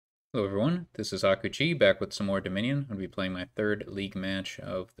Hello everyone, this is hakha3 back with some more Dominion. I'll be playing my third league match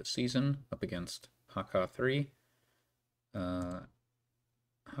of the season up against hakha3. Uh,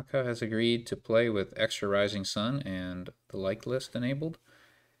 Hakha has agreed to play with extra Rising Sun and the like list enabled.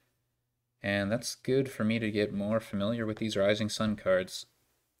 And that's good for me to get more familiar with these Rising Sun cards.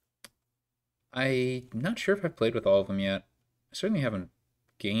 I'm not sure if I've played with all of them yet. I certainly haven't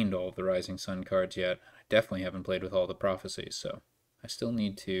gained all of the Rising Sun cards yet. I definitely haven't played with all the prophecies, so I still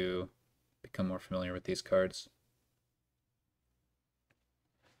need to become more familiar with these cards.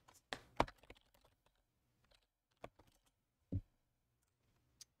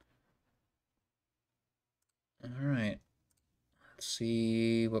 Alright, let's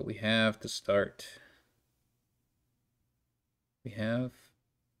see what we have to start. We have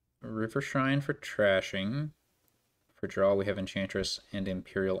River Shrine for trashing. For draw, we have Enchantress and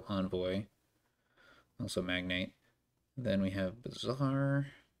Imperial Envoy. Also Magnate. Then we have Bazaar.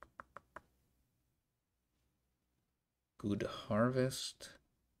 Good Harvest.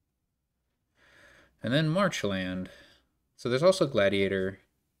 And then Marchland. So there's also Gladiator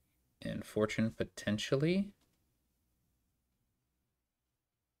and Fortune potentially.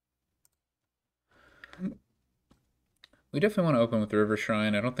 We definitely want to open with River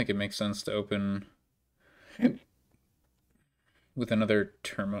Shrine. I don't think it makes sense to open with another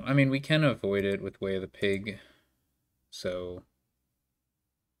terminal. I mean, we can avoid it with Way of the Pig. So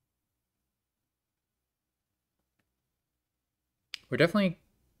we're definitely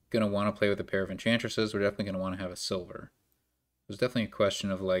going to want to play with a pair of Enchantresses. We're definitely going to want to have a silver. There's definitely a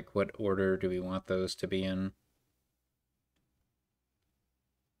question of like what order do we want those to be in.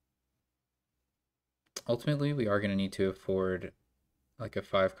 Ultimately, we are going to need to afford like a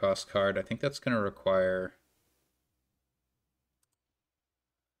 5-cost card. I think that's going to require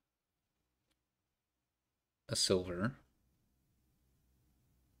a silver.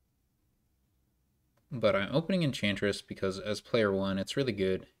 But I'm opening Enchantress because as player 1, it's really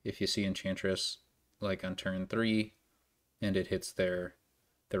good if you see Enchantress like on turn 3 and it hits their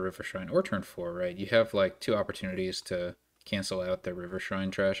River Shrine, or turn 4, right? You have like 2 opportunities to cancel out their River Shrine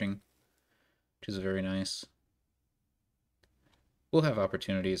trashing, which is very nice. We'll have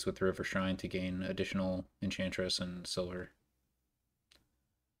opportunities with the River Shrine to gain additional Enchantress and silver.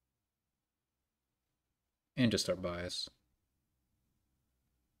 And just our bias.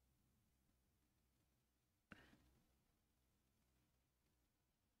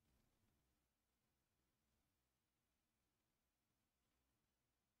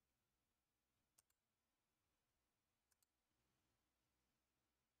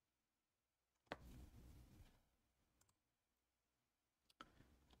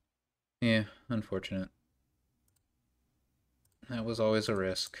 Yeah, unfortunate. That was always a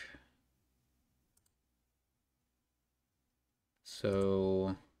risk.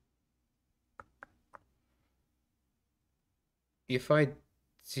 So if I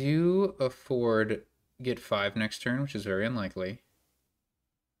do afford get 5 next turn, which is very unlikely.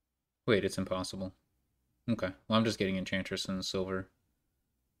 Wait, it's impossible. Okay, well I'm just getting Enchantress and silver.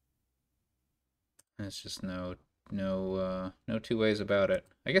 There's just no two ways about it.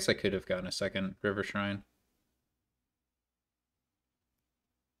 I guess I could have gotten a second River Shrine.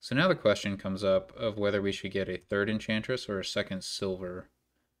 So now the question comes up of whether we should get a third Enchantress or a second silver.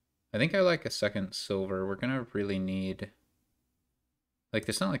 I think I like a second silver. We're gonna really need... Like,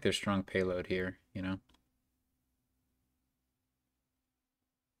 it's not like there's strong payload here, you know?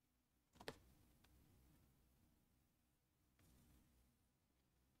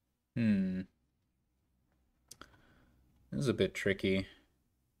 Hmm. This is a bit tricky.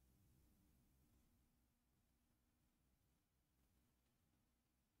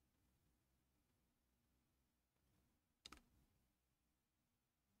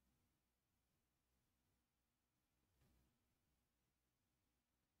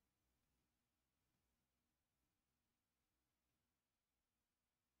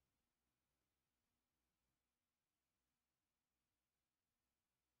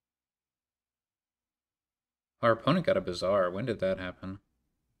 Our opponent got a Bazaar. When did that happen?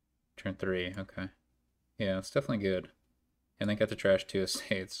 Turn 3, okay. Yeah, it's definitely good. And they got to trash 2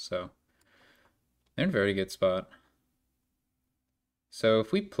 estates, so... They're in a very good spot. So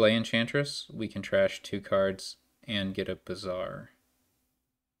if we play Enchantress, we can trash 2 cards and get a Bazaar.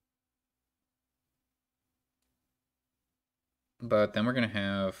 But then we're going to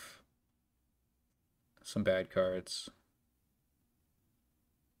have some bad cards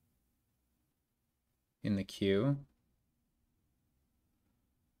in the queue.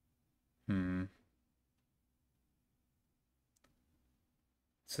 It's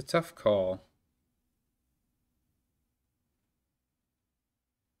a tough call.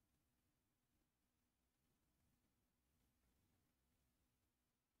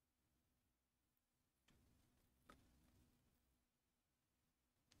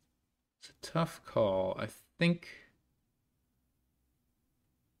 It's a tough call. I think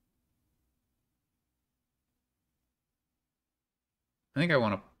I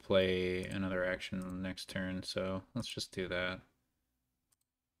want to play another action next turn, so let's just do that.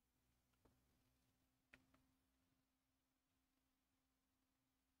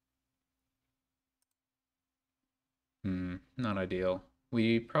 Not ideal.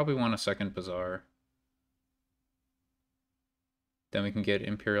 We probably want a second Bazaar. Then we can get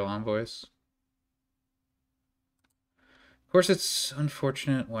Imperial Envoys. Of course, it's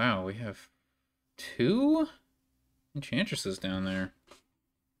unfortunate. Wow, we have 2 Enchantresses down there.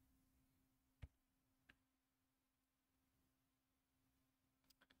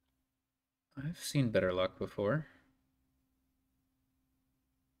 I've seen better luck before.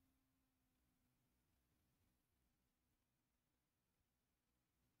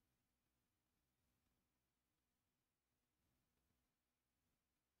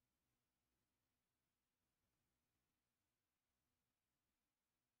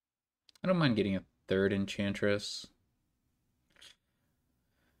 I don't mind getting a third Enchantress.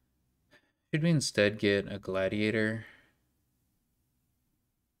 Should we instead get a Gladiator?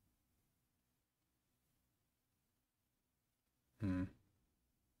 Hmm.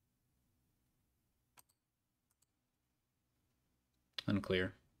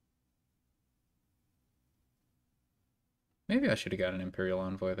 Unclear. Maybe I should have got an Imperial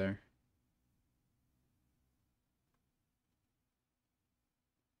Envoy there.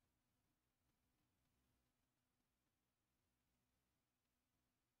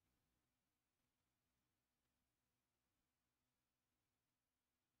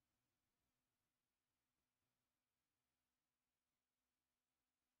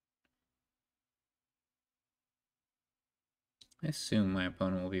 I assume my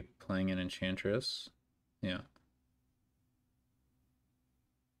opponent will be playing an Enchantress. Yeah.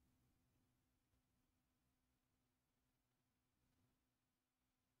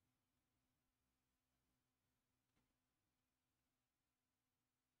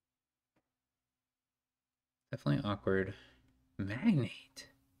 Definitely awkward. Magnate.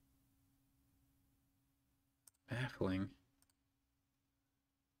 Baffling.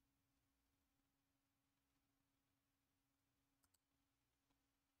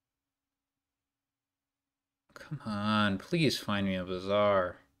 Come on, please find me a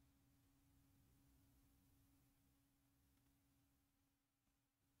Bazaar.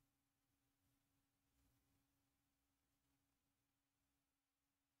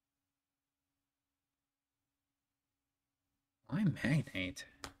 Why Magnate?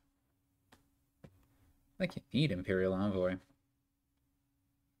 I can need Imperial Envoy.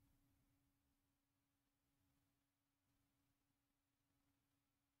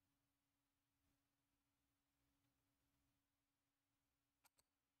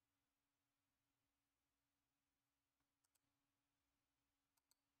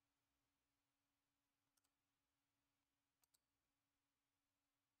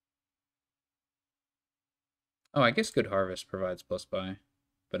 Oh, I guess Good Harvest provides plus buy,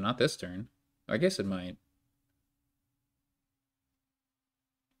 but not this turn. I guess it might.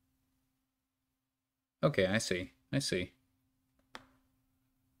 Okay, I see. I see.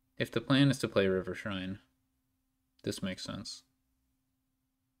 If the plan is to play River Shrine, this makes sense.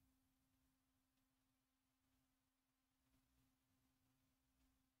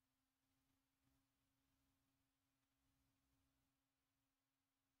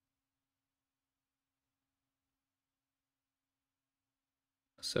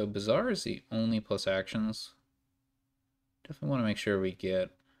 So Bazaar is the only plus actions. Definitely want to make sure we get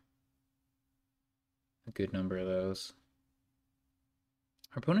a good number of those.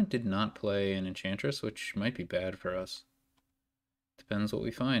 Our opponent did not play an Enchantress, which might be bad for us. Depends what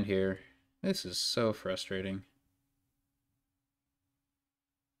we find here. This is so frustrating.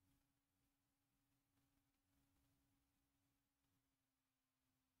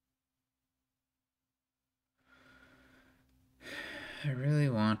 I really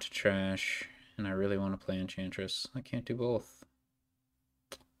want to trash, and I really want to play Enchantress. I can't do both.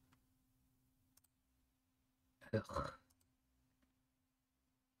 Ugh.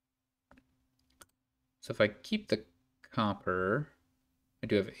 So if I keep the copper, I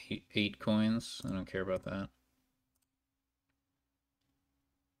do have eight coins. I don't care about that.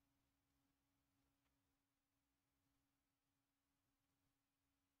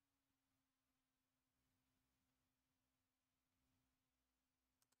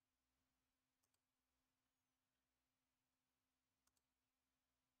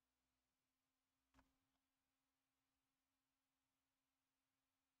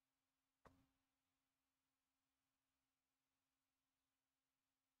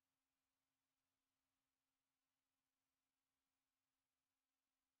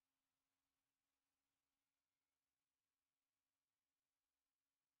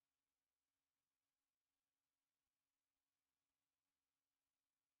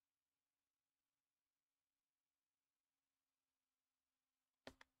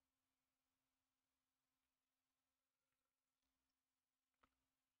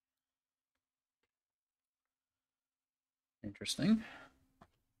 Interesting.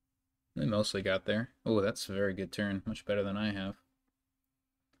 They mostly got there. Oh, that's a very good turn. Much better than I have.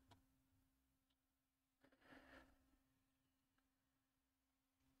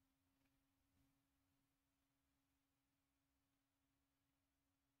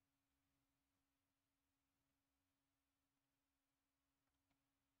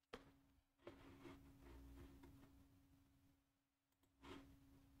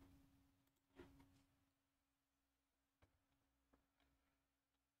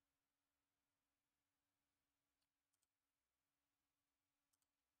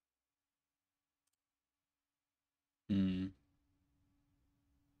 Hmm.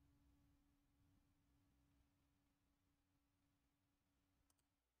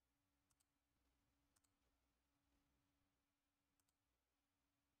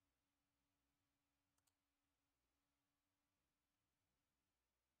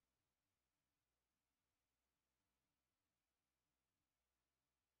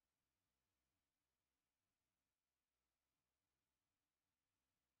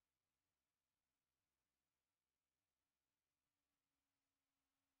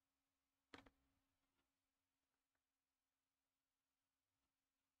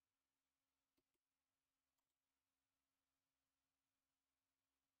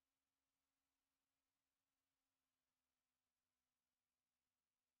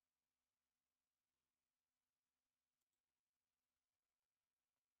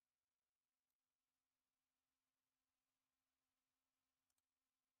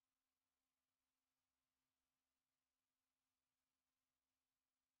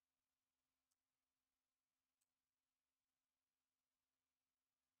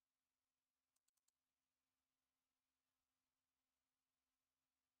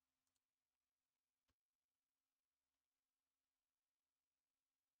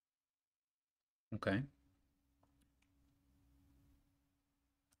 Okay.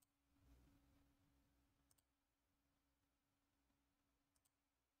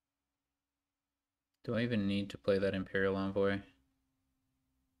 Do I even need to play that Imperial Envoy?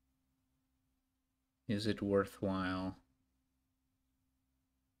 Is it worthwhile?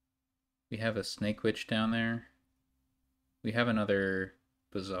 We have a Snake Witch down there. We have another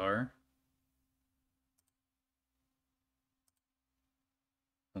Bazaar.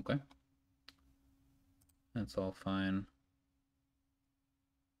 Okay. That's all fine.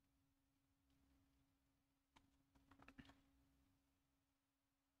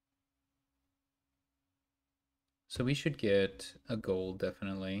 So we should get a gold,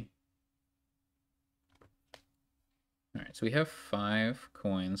 definitely. Alright, so we have 5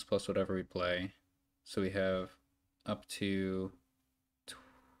 coins plus whatever we play. So we have up to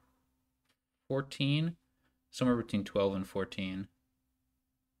 14? Somewhere between 12 and 14.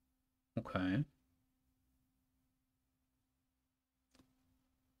 Okay.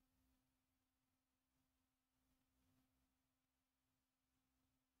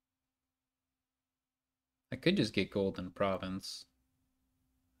 I could just get Golden Province.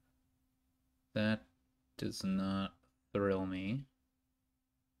 That does not thrill me.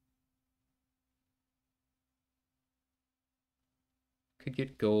 Could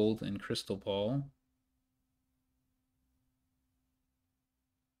get gold and Crystal Ball.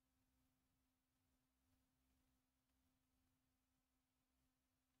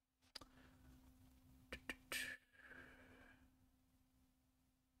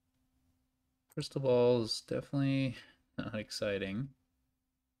 Crystal Ball is definitely not exciting.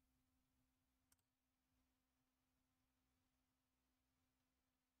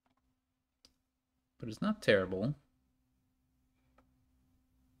 But it's not terrible.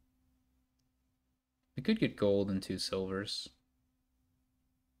 We could get gold and 2 silvers.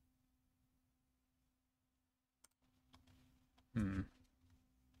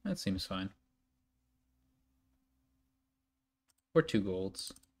 That seems fine. Or 2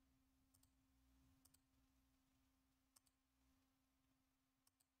 golds.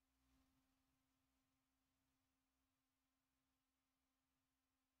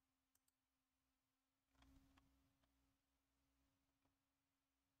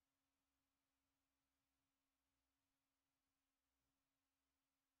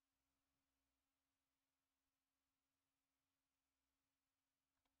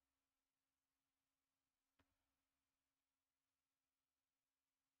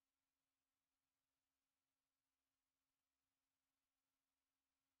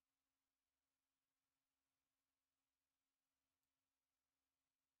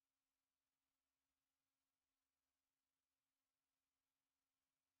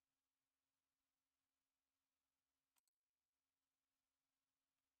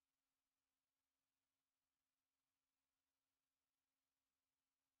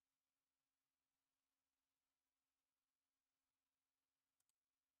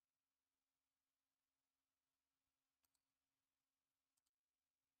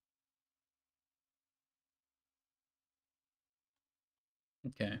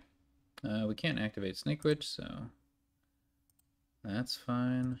 Okay. We can't activate Snake Witch, so that's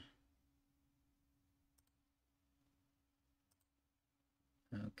fine.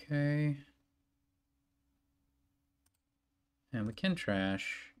 Okay. And we can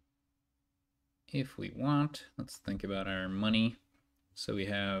trash if we want. Let's think about our money. So we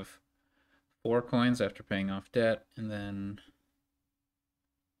have 4 coins after paying off debt, and then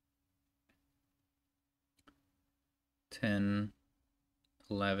 10,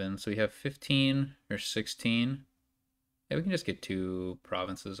 11. So we have 15 or 16. Yeah, we can just get 2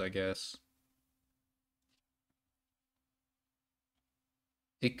 provinces, I guess.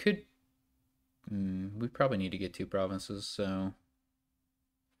 It could... we probably need to get 2 provinces, so...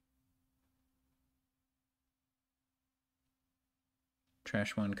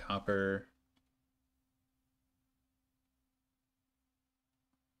 Trash 1 copper.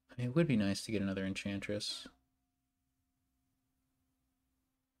 I mean, it would be nice to get another enchantress.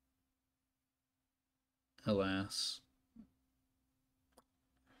 Alas.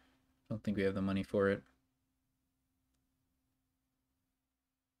 Don't think we have the money for it.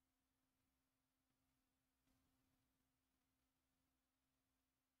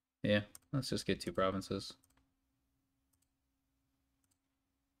 Yeah, let's just get 2 provinces.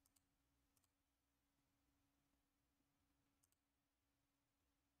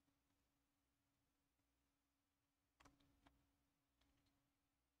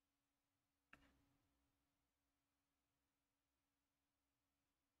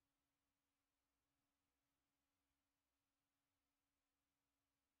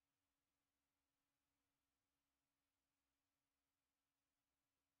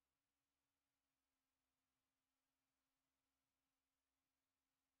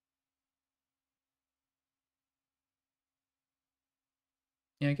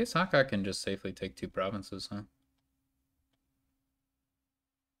 Yeah, I guess Hakha can just safely take 2 provinces, huh?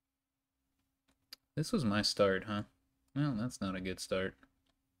 This was my start, huh? Well, that's not a good start.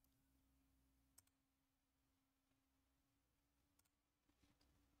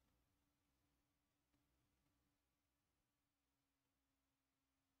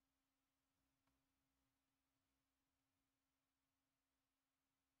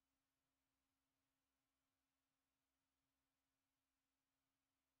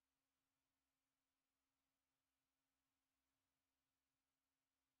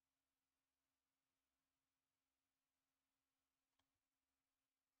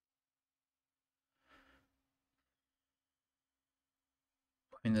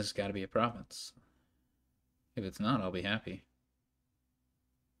 I mean, this has got to be a province. If it's not, I'll be happy.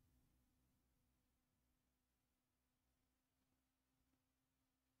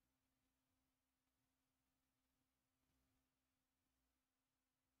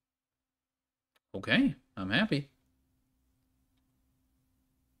 Okay, I'm happy.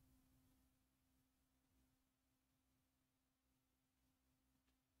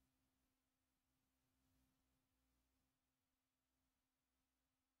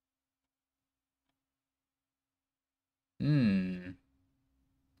 Hmm.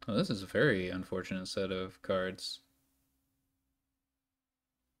 Well, this is a very unfortunate set of cards.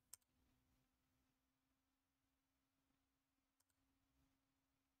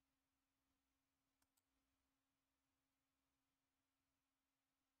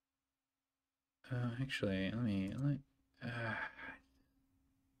 Actually, I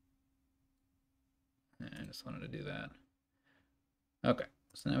just wanted to do that. Okay,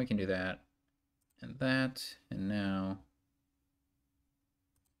 so now we can do that, and now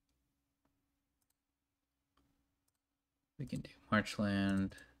we can do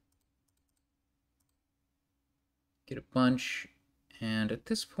Marchland, get a bunch, and at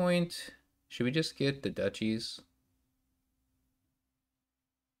this point, should we just get the duchies?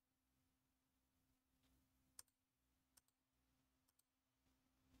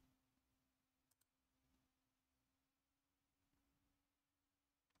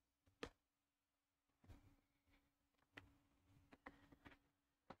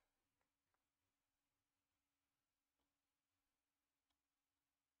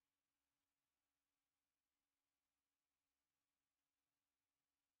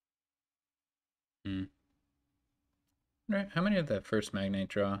 Hmm. Right, how many did that first Magnate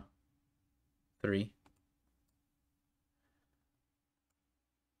draw? 3.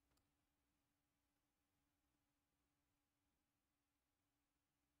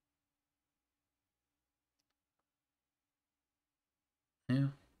 Yeah.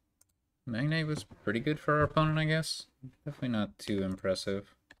 Magnate was pretty good for our opponent, I guess. Definitely not too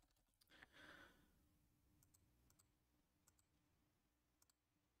impressive.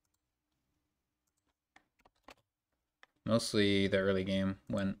 Mostly the early game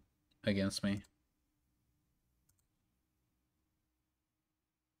went against me.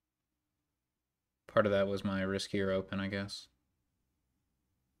 Part of that was my riskier open, I guess.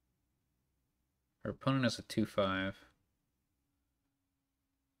 Our opponent has a 2-5.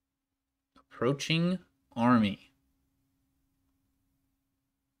 Approaching army.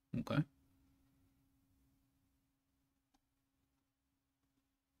 Okay.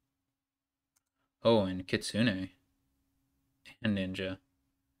 Oh, and Kitsune. And Ninja.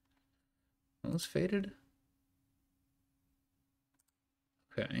 What was faded?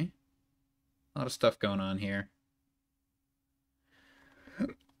 Okay. A lot of stuff going on here.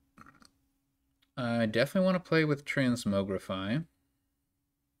 I definitely want to play with Transmogrify.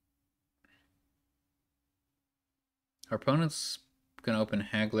 Our opponent's going to open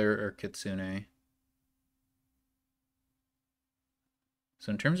Haggler or Kitsune.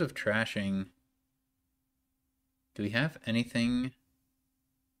 So in terms of trashing, do we have anything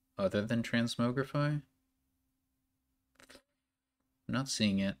other than Transmogrify? I'm not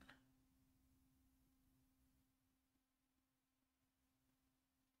seeing it.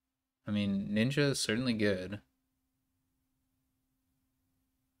 I mean, Ninja is certainly good.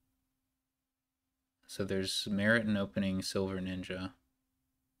 So there's merit in opening Silver Ninja.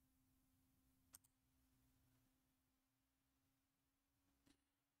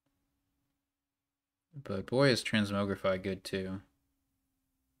 But boy, is Transmogrify good too.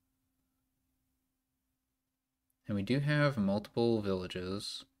 And we do have multiple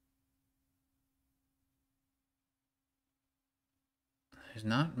villages. There's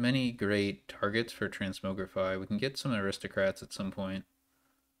not many great targets for Transmogrify. We can get some aristocrats at some point.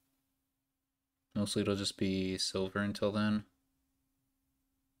 Mostly it'll just be silver until then.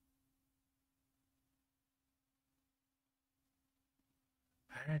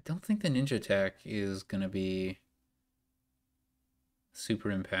 I don't think the ninja attack is going to be super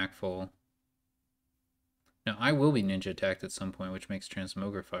impactful. Now, I will be ninja attacked at some point, which makes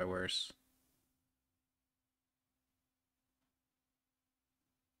Transmogrify worse.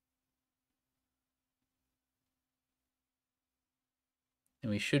 And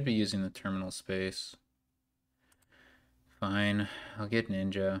we should be using the terminal space. Fine, I'll get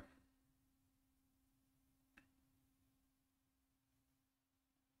ninja.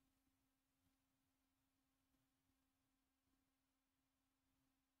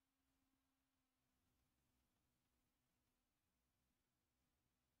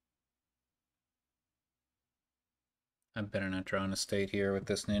 I better not draw an estate here with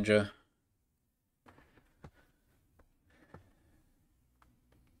this ninja.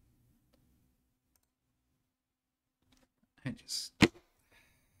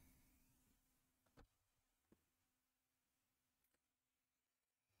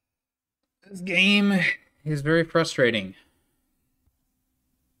 This game is very frustrating.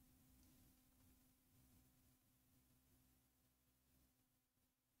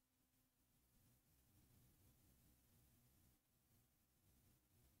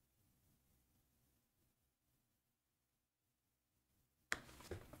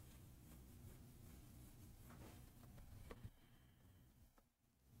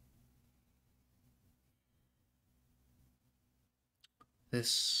 This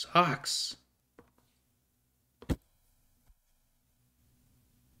sucks. I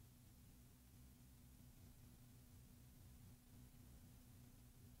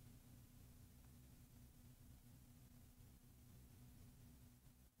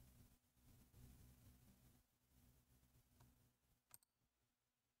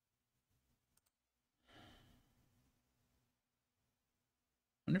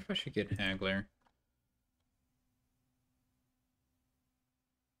wonder if I should get Haggler.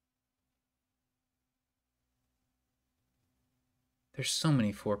 There's so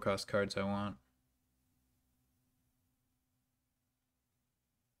many 4-cost cards I want.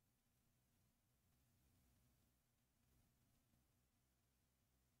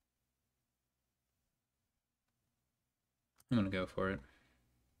 I'm gonna go for it.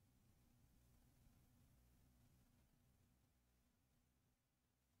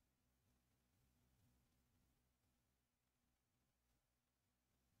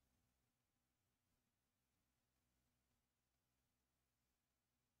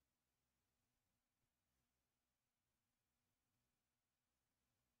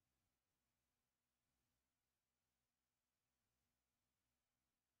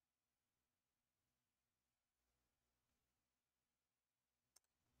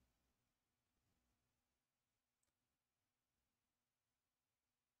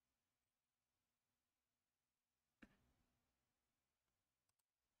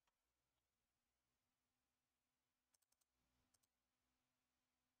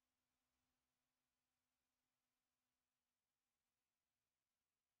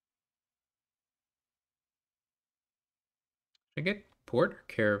 Should I get port or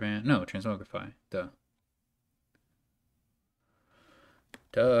caravan? No, transmogrify. Duh.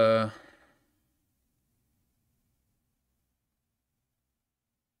 Duh.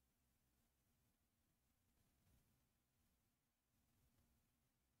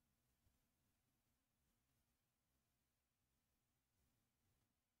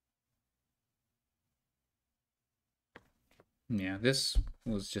 Yeah, this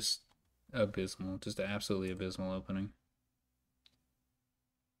was just abysmal. Just an absolutely abysmal opening.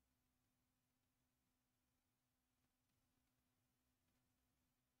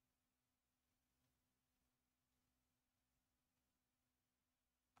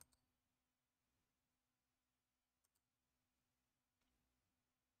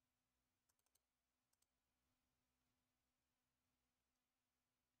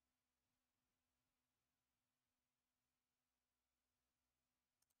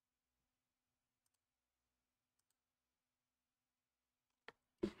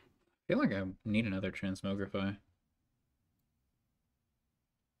 I feel like I need another transmogrify.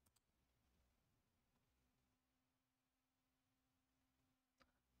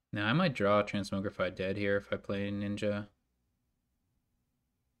 Now, I might draw Transmogrify dead here if I play Ninja.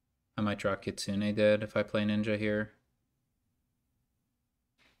 I might draw Kitsune dead if I play Ninja here.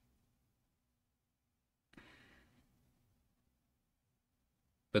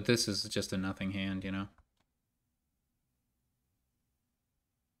 But this is just a nothing hand, you know?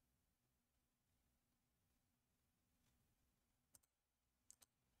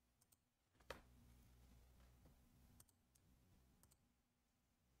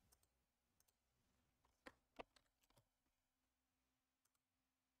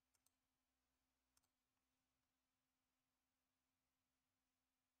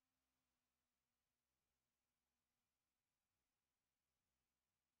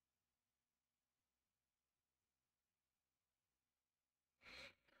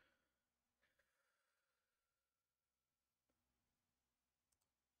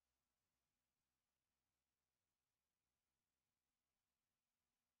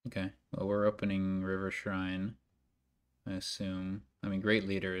 Okay, well, we're opening River Shrine, I assume. I mean, Great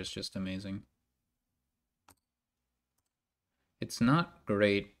Leader is just amazing. It's not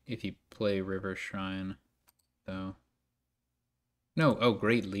great if you play River Shrine, though. No, oh,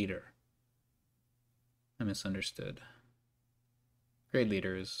 Great Leader. I misunderstood. Great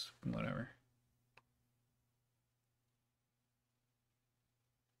Leader is whatever.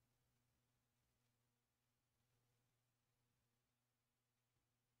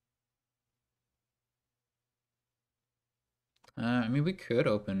 I mean, we could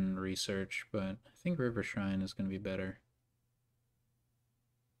open Research, but I think River Shrine is going to be better.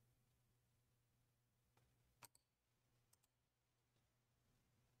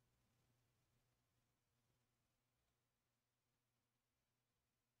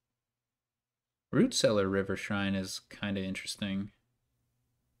 Root Cellar River Shrine is kind of interesting.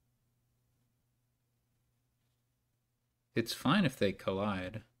 It's fine if they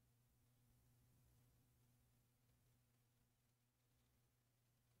collide.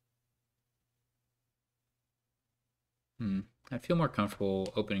 I feel more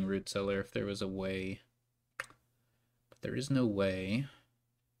comfortable opening Root Cellar if there was a way. But there is no way.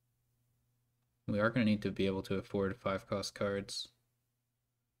 We are going to need to be able to afford 5-cost cards.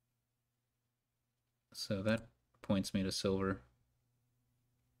 So that points me to silver.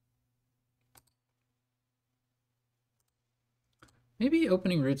 Maybe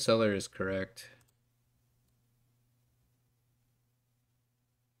opening Root Cellar is correct.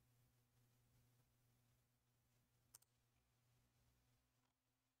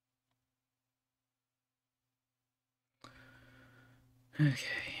 Okay.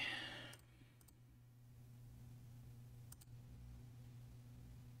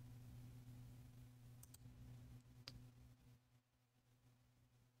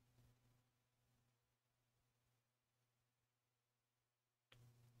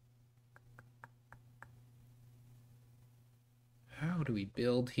 How do we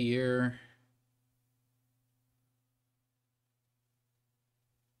build here?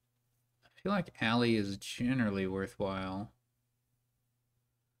 I feel like Alley is generally worthwhile.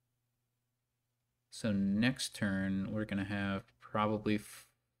 So next turn, we're going to have probably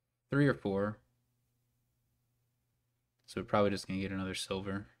 3 or 4. So we're probably just going to get another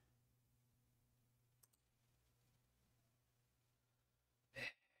silver.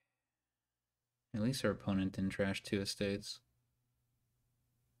 At least our opponent didn't trash 2 estates.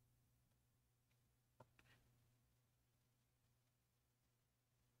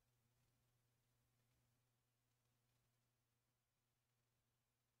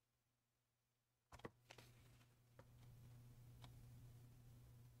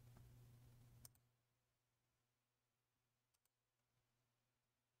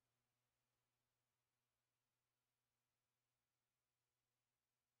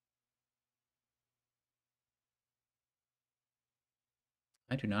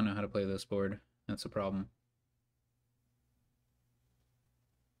 I do not know how to play this board. That's a problem.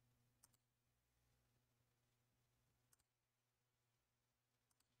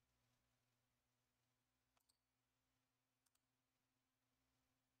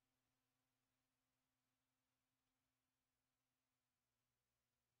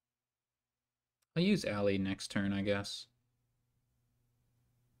 I'll use Alley next turn, I guess.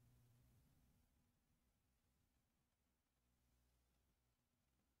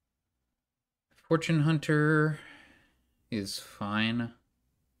 Fortune Hunter is fine.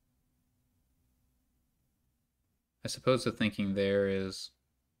 I suppose the thinking there is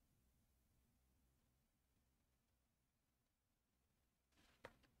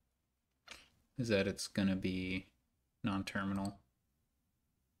that it's gonna be non-terminal.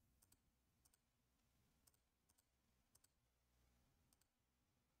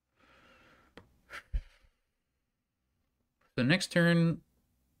 So next turn,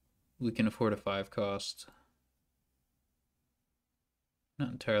 we can afford a 5 cost.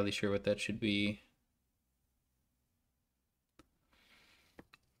 Not entirely sure what that should be.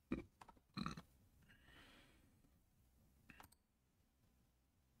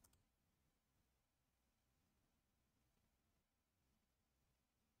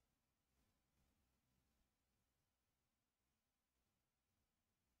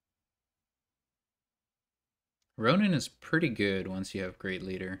 Ronin is pretty good once you have Great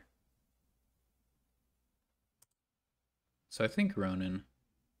Leader. So I think Ronin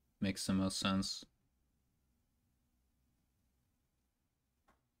makes the most sense.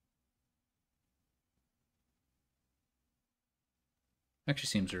 Actually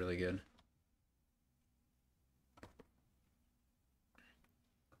seems really good.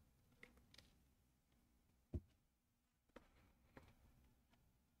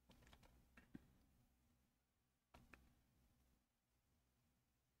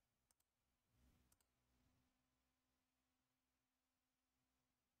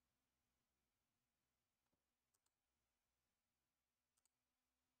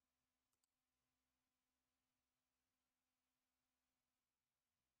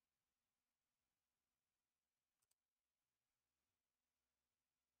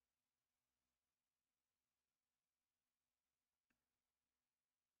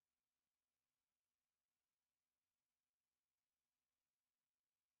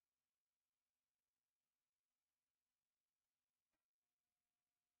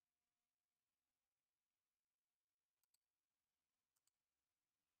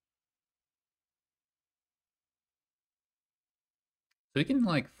 So we can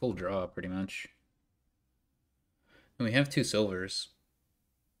like full draw pretty much. And we have 2 silvers.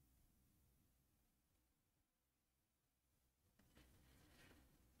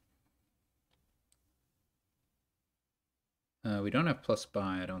 We don't have plus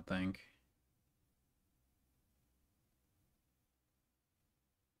buy, I don't think.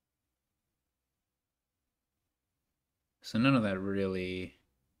 So none of that really...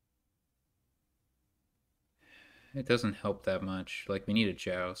 It doesn't help that much. Like, we need a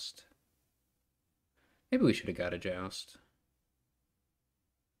Joust. Maybe we should have got a Joust.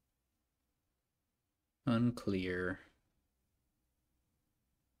 Unclear.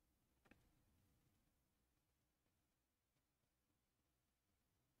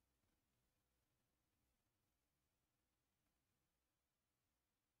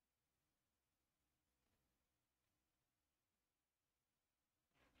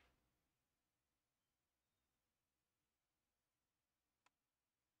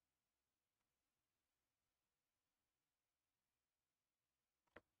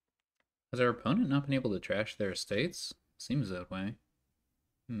 Has our opponent not been able to trash their estates? Seems that way.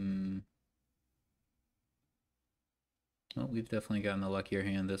 Well, we've definitely gotten the luckier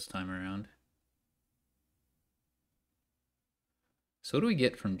hand this time around. So what do we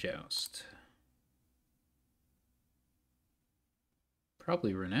get from Joust?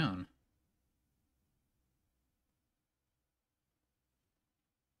 Probably Renown.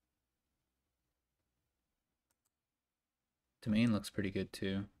 Domain looks pretty good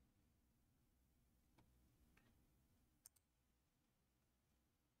too.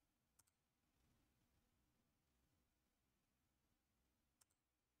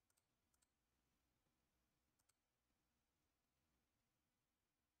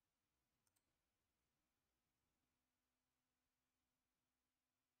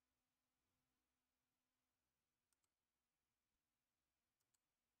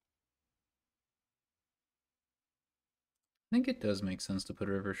 I think it does make sense to put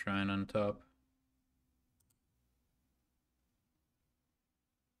River Shrine on top.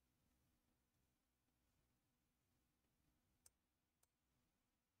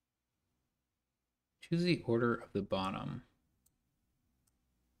 Choose the order of the bottom.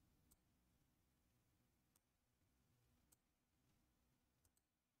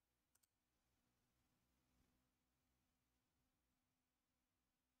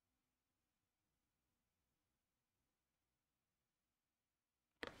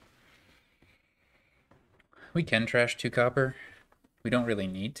 We can trash 2 copper. We don't really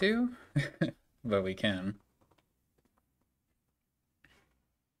need to, but we can.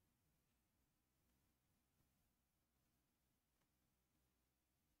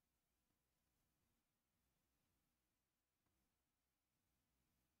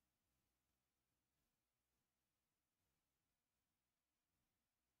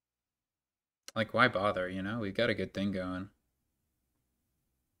 Like, why bother, you know? We've got a good thing going.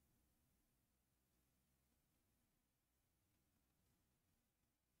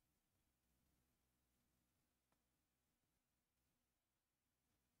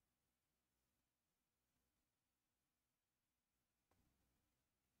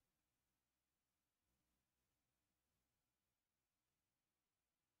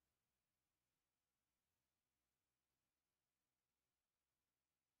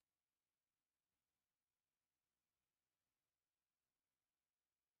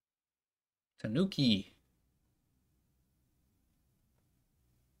 Tanuki.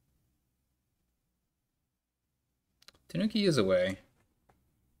 Tanuki is away.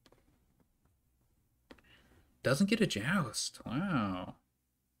 Doesn't get a joust. Wow.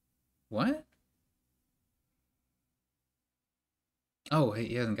 What? Oh,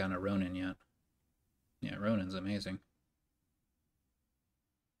 he hasn't gotten a Ronin yet. Yeah, Ronin's amazing.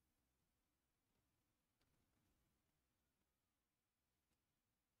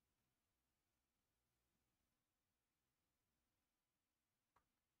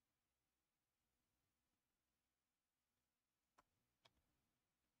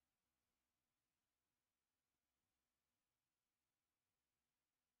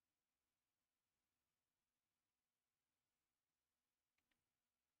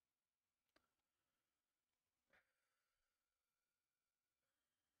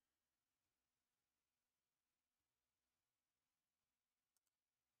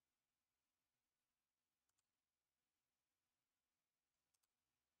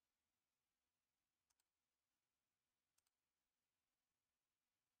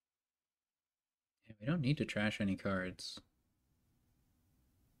 Yeah, we don't need to trash any cards.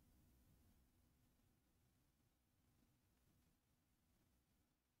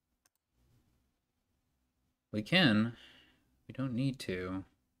 We can. We don't need to.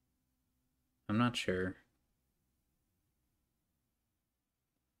 I'm not sure.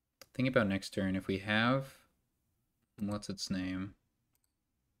 Think about next turn. If we have... What's its name?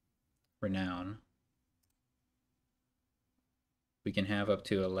 Renown. We can have up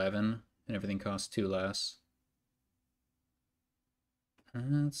to 11, and everything costs 2 less.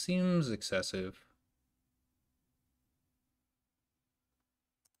 It seems excessive.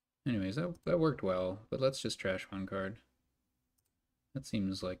 Anyways, that worked well, but let's just trash 1 card. That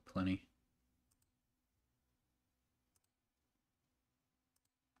seems like plenty.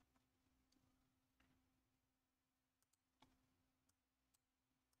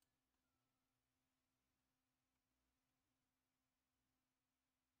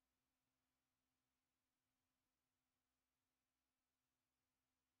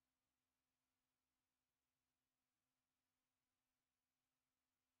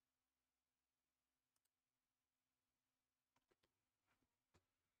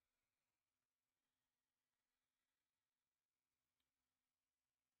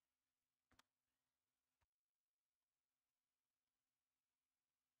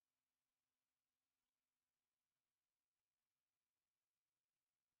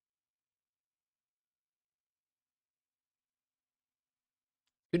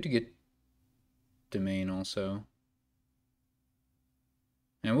 Good to get Domain also.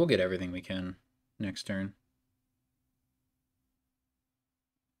 And we'll get everything we can next turn.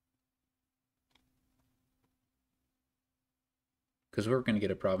 Because we're going to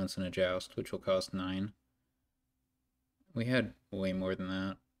get a province and a joust, which will cost 9. We had way more than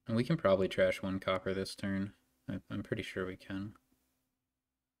that. And we can probably trash 1 copper this turn. I'm pretty sure we can.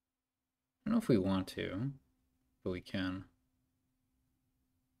 I don't know if we want to, but we can.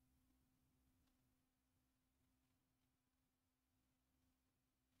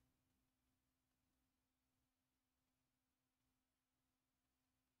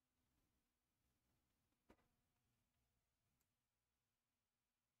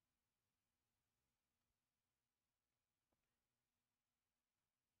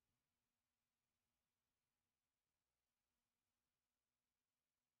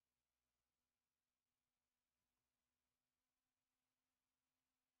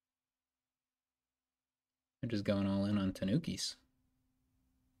 They're just going all in on Tanukis.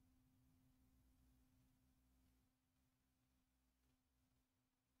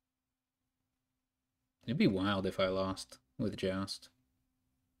 It'd be wild if I lost with Joust.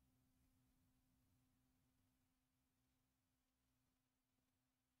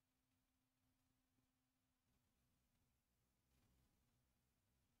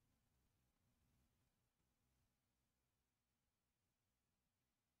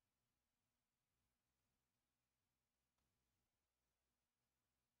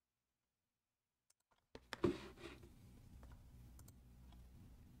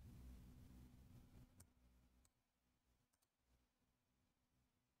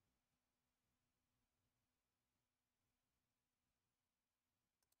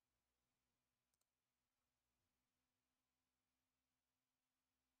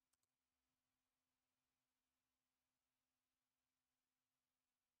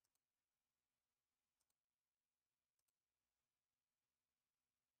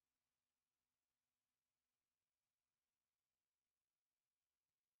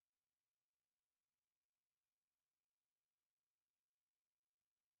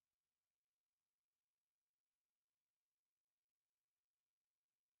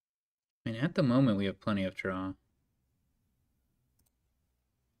 I mean, at the moment, we have plenty of draw.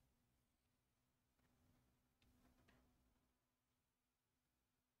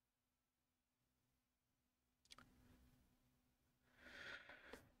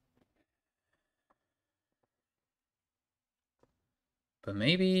 But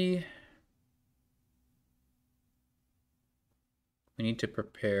maybe we need to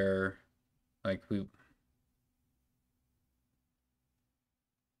prepare, like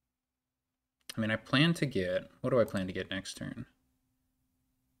I mean, I plan to get, what do I plan to get next turn?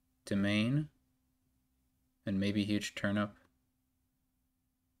 Domain, and maybe huge turnip.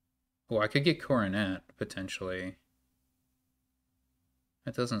 Oh, I could get Coronet, potentially.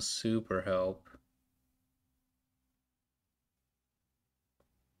 That doesn't super help.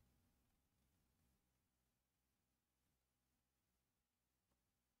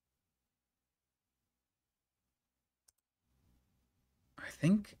 I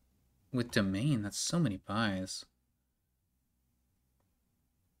think with Domain, that's so many buys.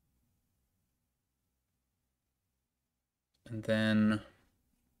 And then...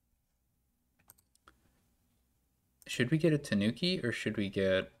 should we get a Tanuki, or should we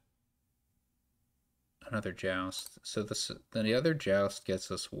get another Joust? So the other Joust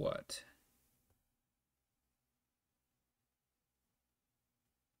gets us what?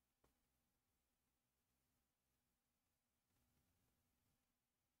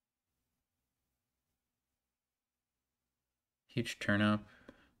 Huge turnip.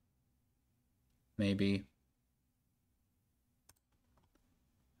 Maybe.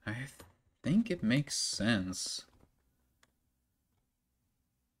 I think it makes sense.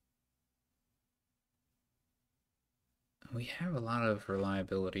 We have a lot of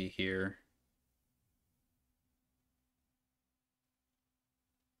reliability here.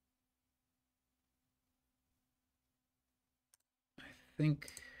 I think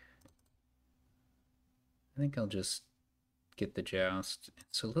I'll just get the Joust.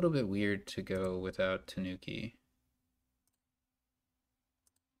 It's a little bit weird to go without Tanuki.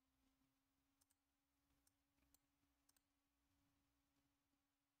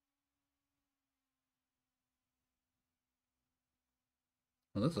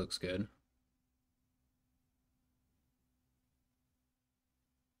 Well, this looks good.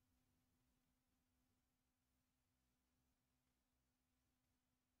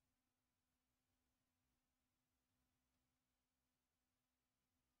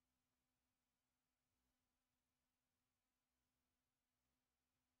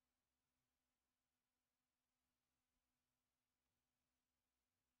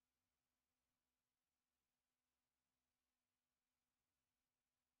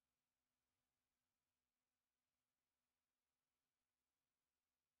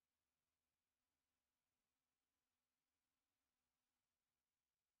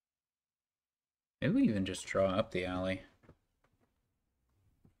 Maybe we even just draw up the alley.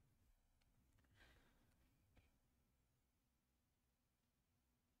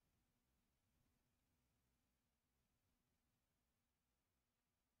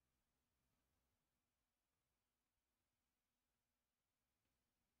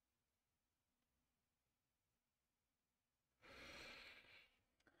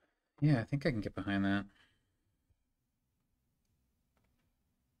 Yeah, I think I can get behind that.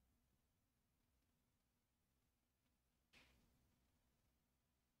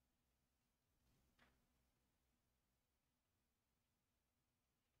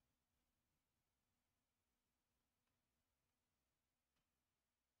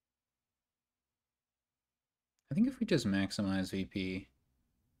 I think if we just maximize VP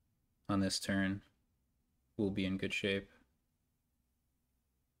on this turn, we'll be in good shape.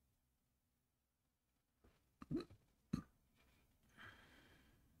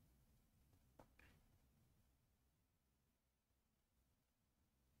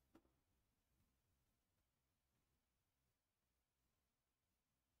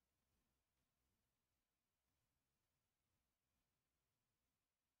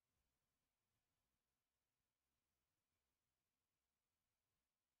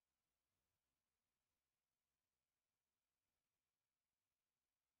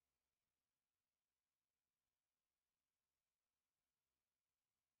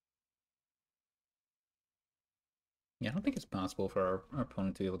 Yeah, I don't think it's possible for our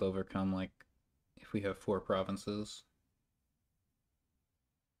opponent to be able to overcome, like, if we have 4 provinces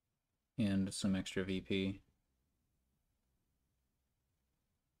and some extra VP.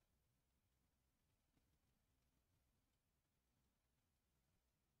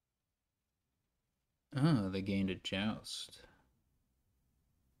 Oh, they gained a joust.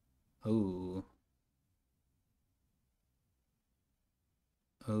 Oh.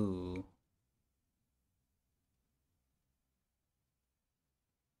 Oh.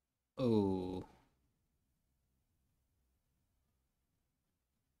 Oh.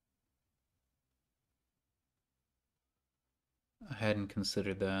 I hadn't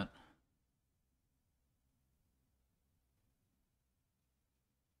considered that.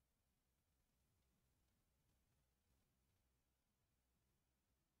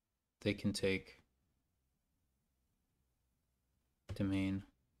 They can take domain.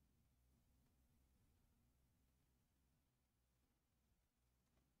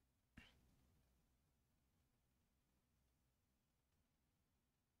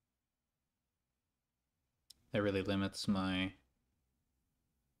 That really limits my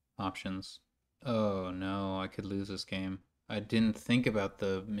options. Oh no, I could lose this game. I didn't think about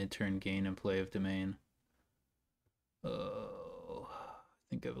the mid-turn gain and play of domain. Oh, I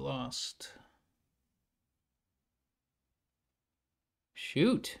think I've lost.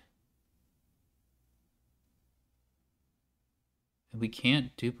 Shoot. We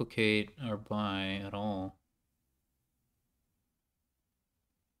can't duplicate our buy at all.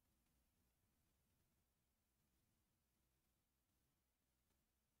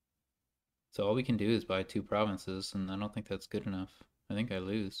 So all we can do is buy 2 provinces, and I don't think that's good enough. I think I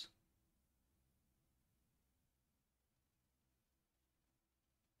lose.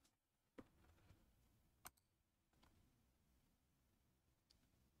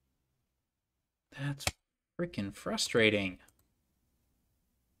 That's freaking frustrating.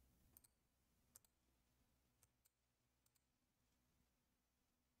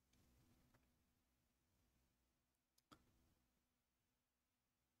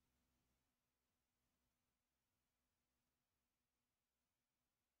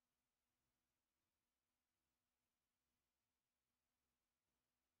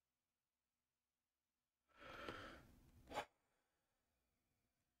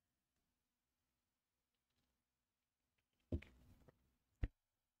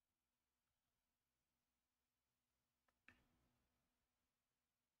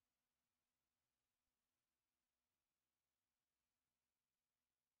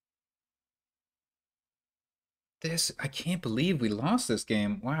 I can't believe we lost this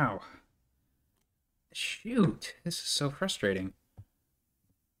game. Wow. Shoot, this is so frustrating.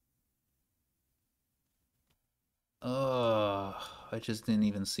 Oh, I just didn't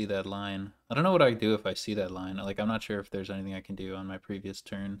even see that line. I don't know what I do if I see that line. Like, I'm not sure if there's anything I can do on my previous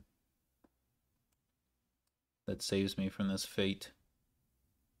turn that saves me from this fate.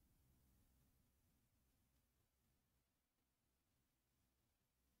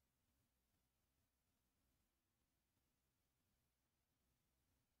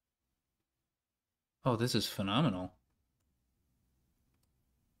 Oh, this is phenomenal.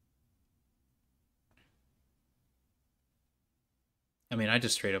 I mean, I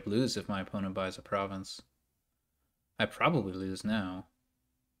just straight up lose if my opponent buys a province. I probably lose now.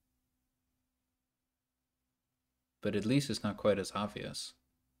 But at least it's not quite as obvious.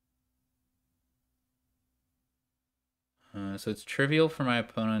 So it's trivial for my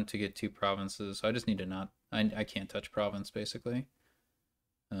opponent to get 2 provinces. So I just need to not... I can't touch province, basically.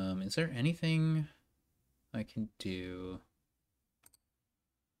 Is there anything I can do?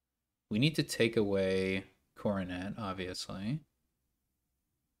 We need to take away Coronet, obviously.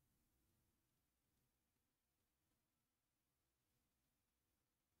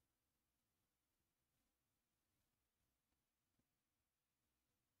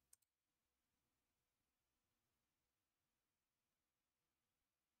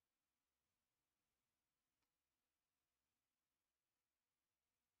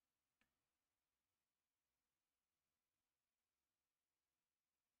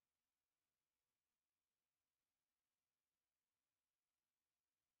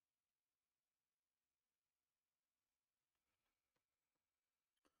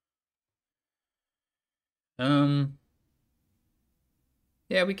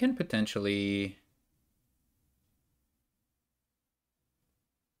 Yeah, we can potentially...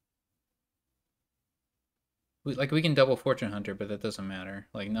 we can double Fortune Hunter, but that doesn't matter.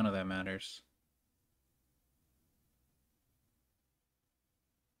 Like, none of that matters.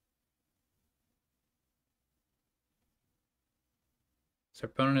 So our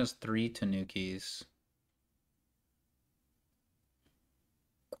opponent has 3 Tanukis.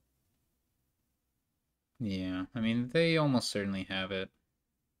 Yeah, I mean, they almost certainly have it.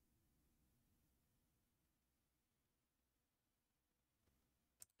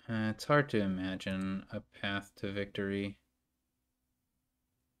 It's hard to imagine a path to victory.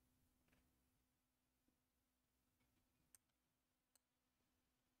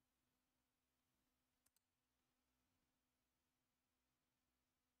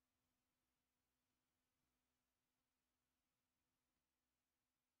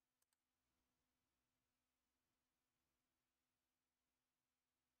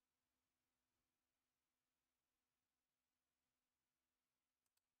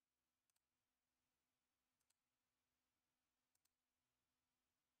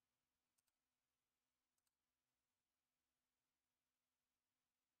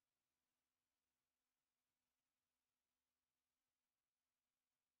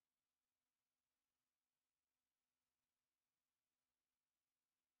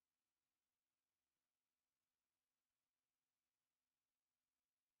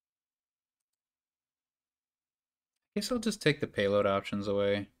 I guess I'll just take the payload options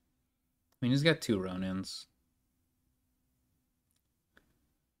away. I mean, he's got 2 Ronins.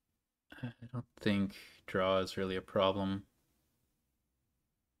 I don't think draw is really a problem.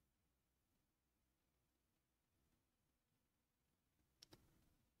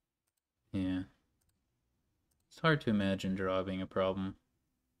 Yeah. It's hard to imagine draw being a problem.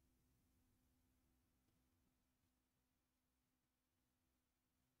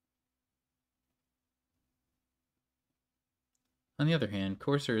 On the other hand,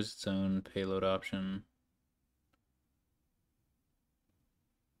 Courser is its own payload option.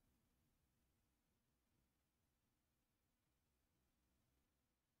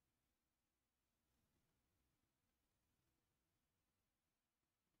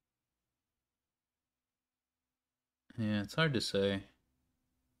 Yeah, it's hard to say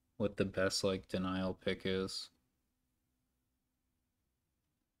what the best, like, denial pick is.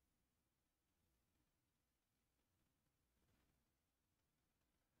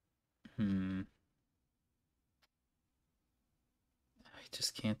 I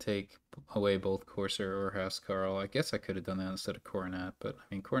just can't take away both Corsair or Housecarl. I guess I could have done that instead of Coronet, but I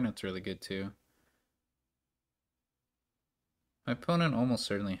mean, Coronet's really good too. My opponent almost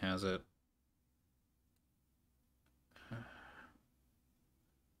certainly has it.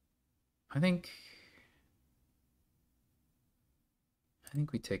 I think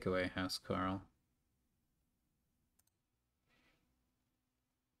we take away Housecarl.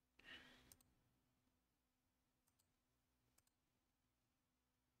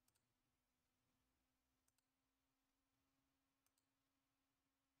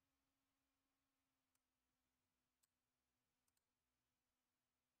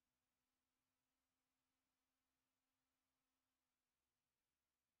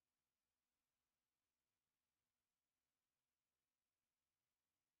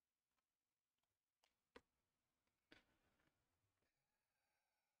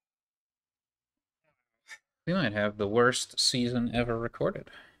 We might have the worst season ever recorded.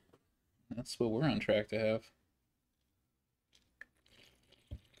 That's what we're on track to have.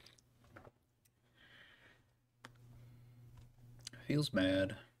 Feels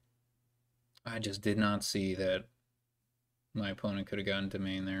bad. I just did not see that my opponent could have gotten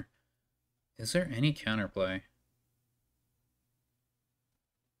domain there. Is there any counterplay?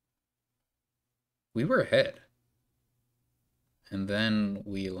 We were ahead. And then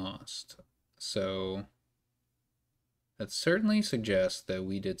we lost. So that certainly suggests that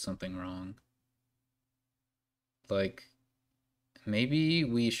we did something wrong. Like, maybe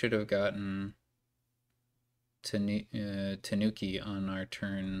we should have gotten Tanuki on our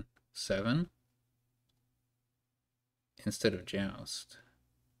turn 7 instead of Joust.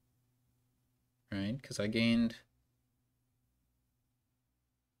 Right? Because I gained...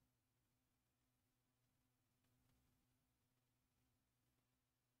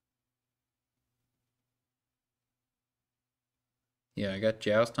 Yeah, I got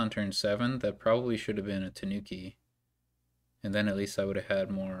Joust on turn 7. That probably should have been a Tanuki. And then at least I would have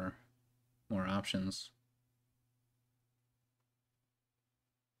had more options.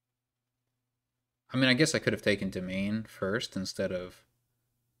 I mean, I guess I could have taken Domain first instead of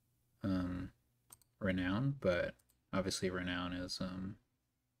renown, but obviously renown is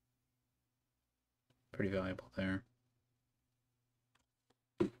pretty valuable there.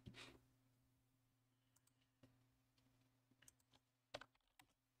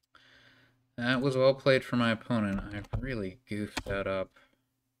 That was well played for my opponent. I really goofed that up.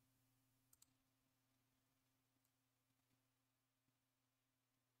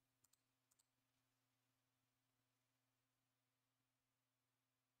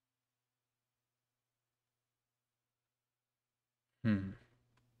 Hmm.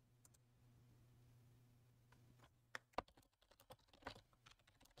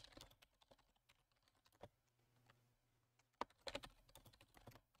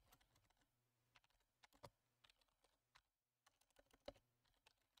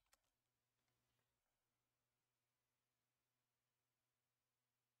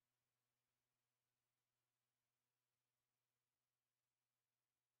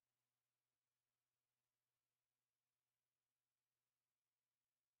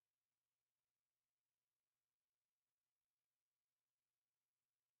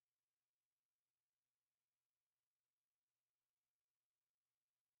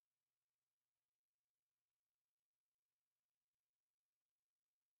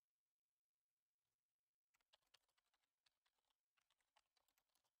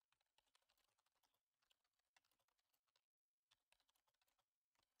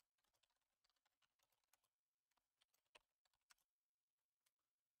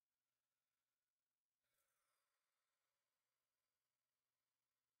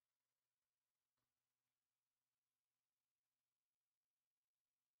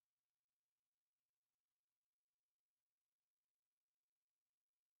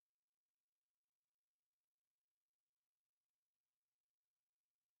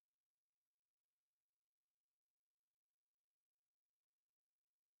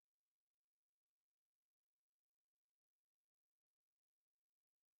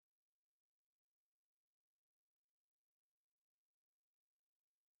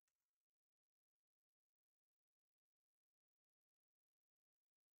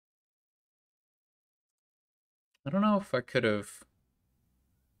 I don't know if I could have.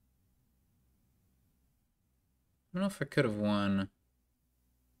 I don't know if I could have won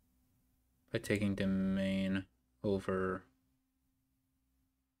by taking domain over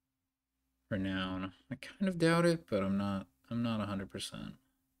renown. I kind of doubt it, but I'm not 100%.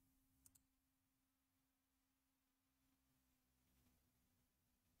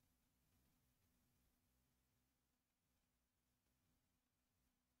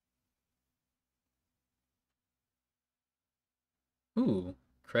 Ooh,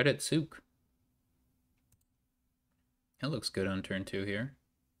 credit Souk. That looks good on turn 2 here.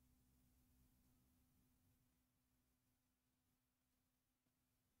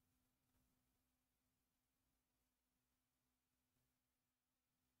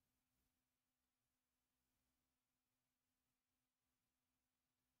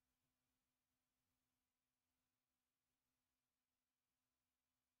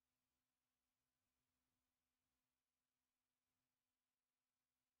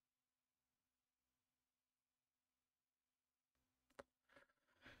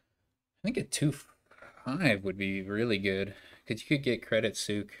 I think a 2/5 would be really good, because you could get credit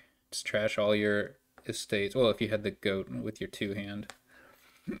Souk, just trash all your estates. Well, if you had the goat with your 2-hand,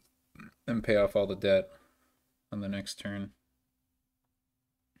 and pay off all the debt on the next turn.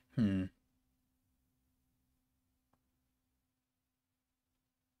 Hmm.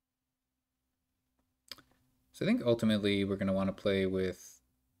 So I think ultimately we're going to want to play with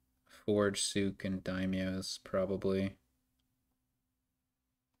Forge, Souk, and Daimyos, probably.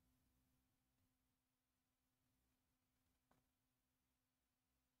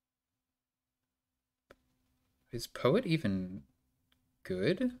 Is Poet even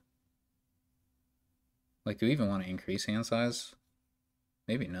good? Like, do we even want to increase hand size?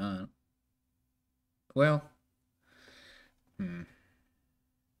 Maybe not. Well, hmm.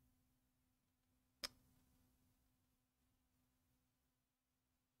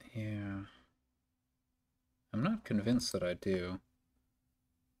 Yeah. I'm not convinced that I do.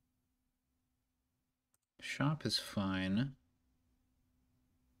 Shop is fine,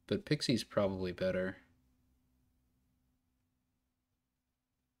 but Pixie's probably better.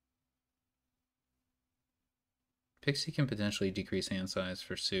 Pixie can potentially decrease hand size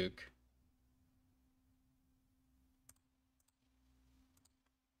for Souk.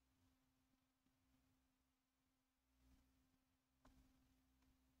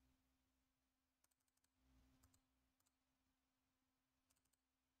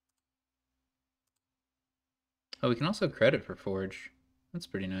 Oh, we can also credit for Forge. That's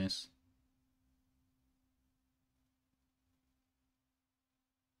pretty nice.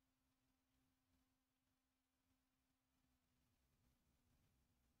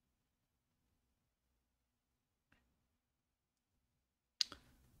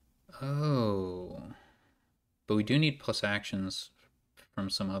 Oh. But we do need plus actions from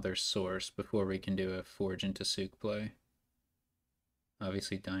some other source before we can do a Forge into Souk play.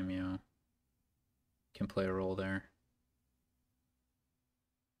 Obviously, Daimyo can play a role there.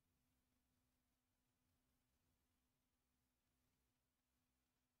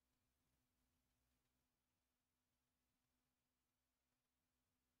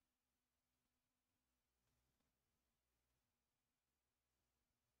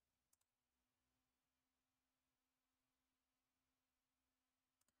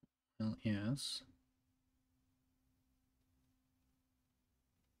 Well, yes.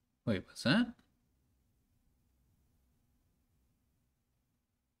 Wait, what's that?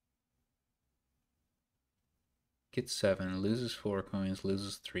 Gets 7, loses 4 coins,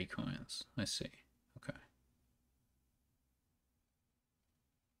 loses 3 coins. I see. Okay.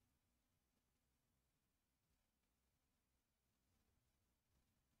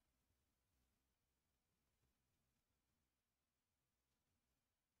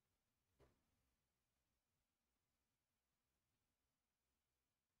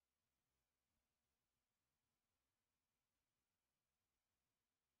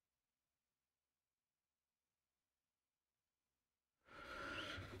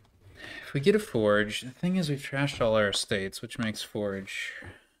 If we get a Forge, the thing is we've trashed all our estates, which makes Forge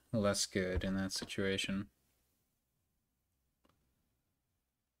less good in that situation.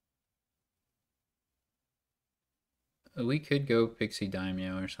 We could go Pixie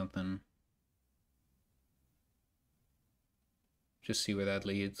Daimyo or something. Just see where that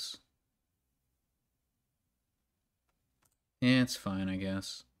leads. Yeah, it's fine, I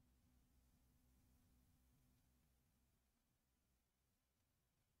guess.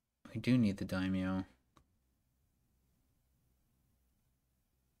 We do need the Daimyo.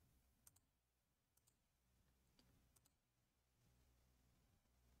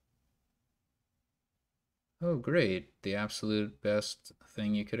 Oh, great. The absolute best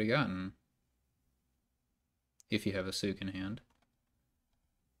thing you could have gotten. If you have a Souk in hand.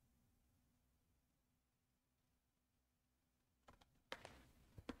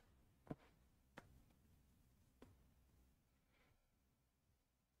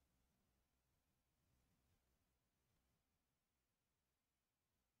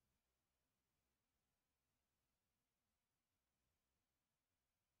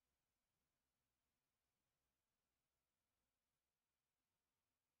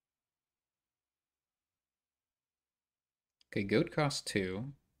 Okay, goat costs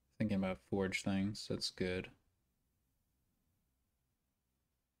 2. Thinking about Forge things, that's good.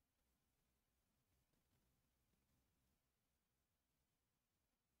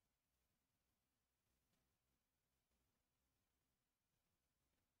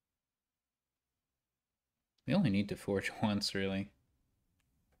 We only need to Forge once, really.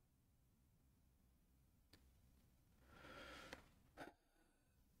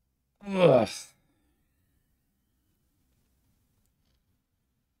 Ugh.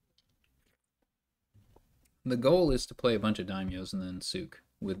 The goal is to play a bunch of Daimyos and then Souk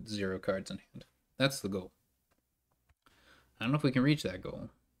with 0 cards in hand. That's the goal. I don't know if we can reach that goal,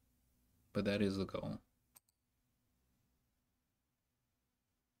 but that is the goal.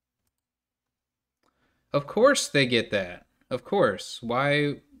 Of course they get that. Of course.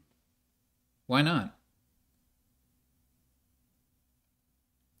 Why not?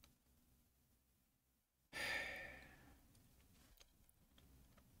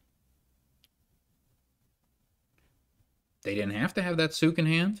 They didn't have to have that Souk in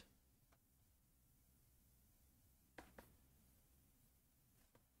hand.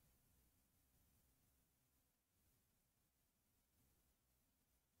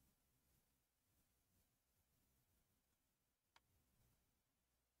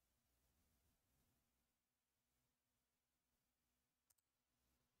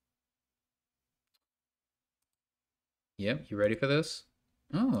 Yep, you ready for this?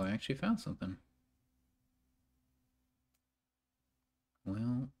 Oh, I actually found something.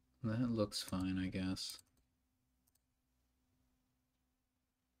 Well, that looks fine, I guess.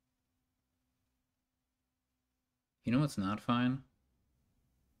 You know what's not fine?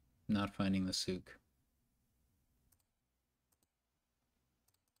 Not finding the Souk.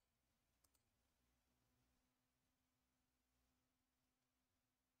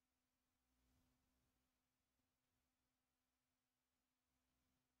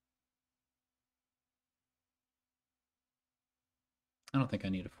 I don't think I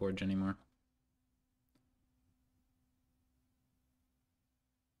need a Forge anymore.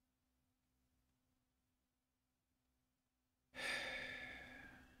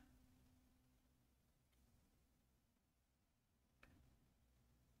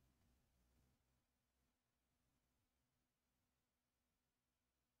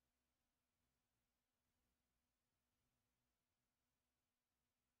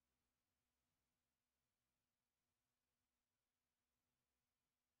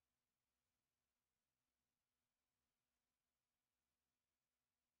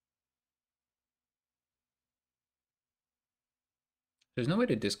 There's no way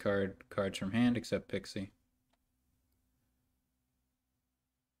to discard cards from hand except Pixie.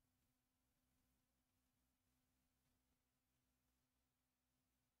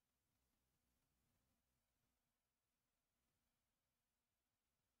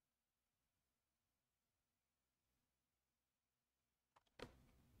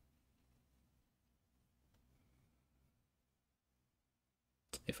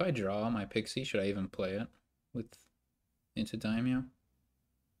 If I draw my Pixie, should I even play it with into Daimyo?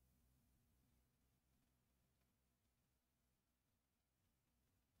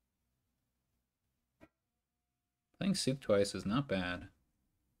 Playing Souk twice is not bad.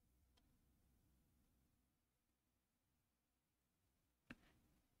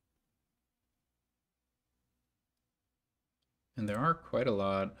 And there are quite a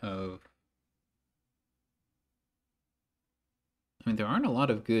lot of... I mean, there aren't a lot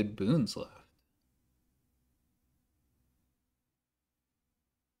of good boons left.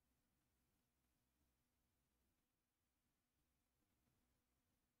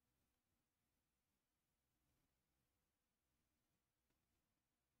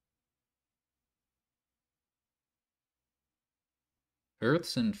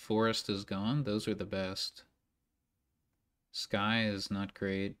 Earths and Forest is gone. Those are the best. Sky is not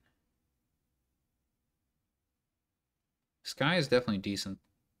great. Sky is definitely decent,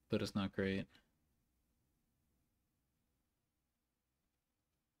 but it's not great.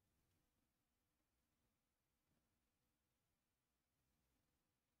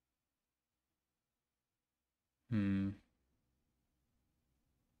 Hmm.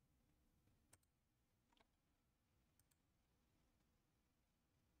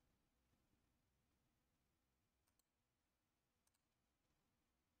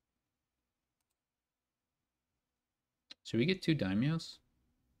 Should we get 2 Daimyos?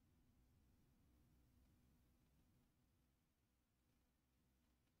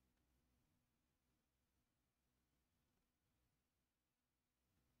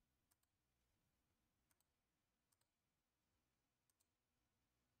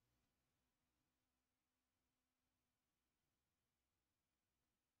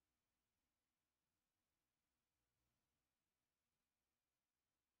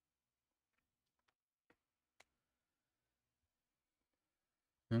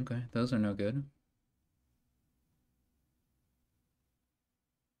 Okay, those are no good.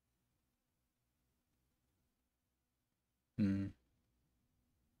 Hmm.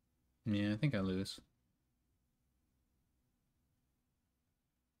 Yeah, I think I lose.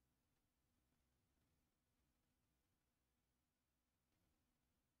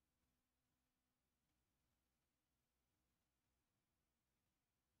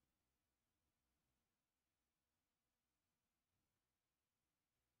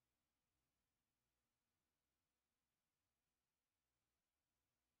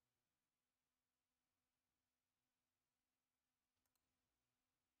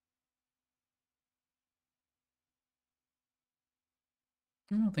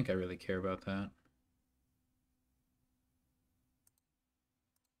 I don't think I really care about that.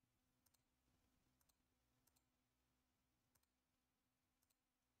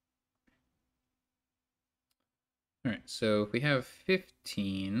 Alright, so if we have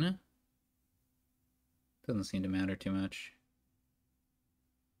 15, doesn't seem to matter too much.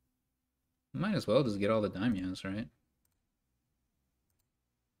 Might as well just get all the Daimyos, right?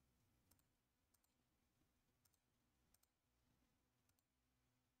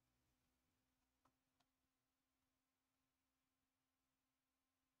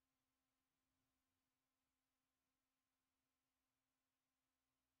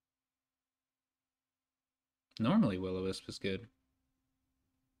 Normally Will-O-Wisp is good.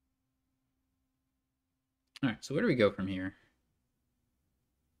 Alright, so where do we go from here?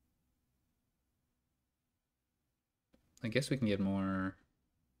 I guess we can get more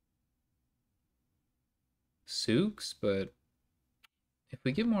Souks, but if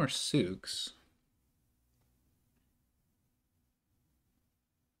we get more Souks...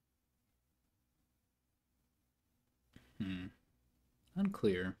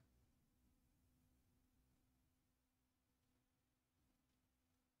 Unclear.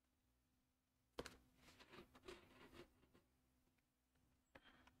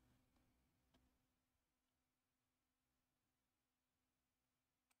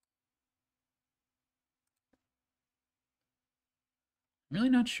 I'm really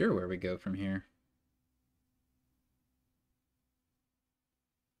not sure where we go from here.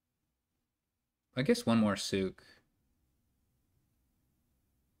 I guess one more Souk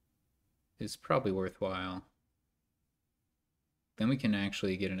is probably worthwhile. Then we can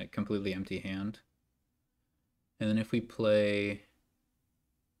actually get in a completely empty hand. And then if we play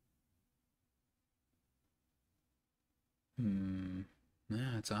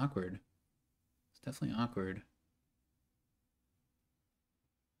Yeah, it's awkward. It's definitely awkward.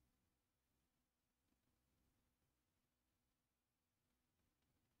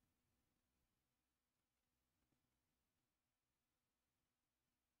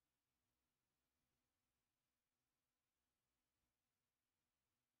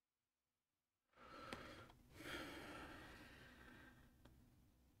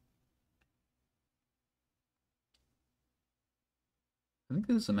 I think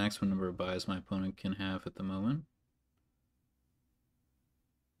this is the maximum number of buys my opponent can have at the moment.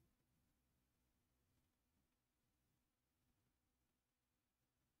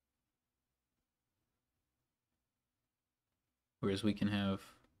 Whereas we can have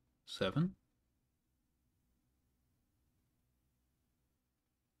 7.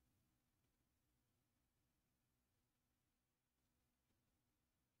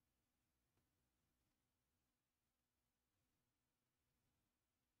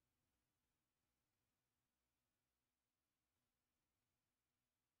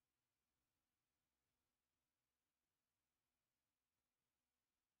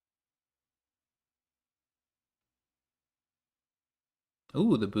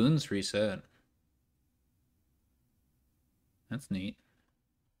 Ooh, the boons reset. That's neat.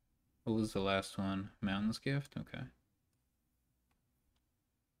 What was the last one? Mountain's Gift? Okay.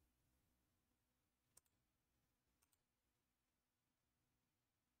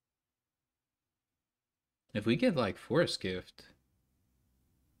 If we get like Forest Gift,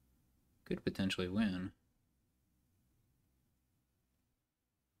 could potentially win.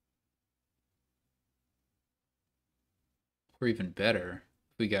 Or even better,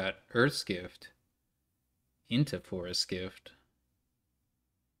 if we got Earth's Gift into Forest Gift.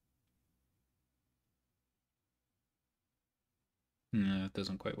 No, it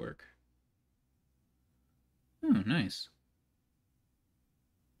doesn't quite work. Oh, nice.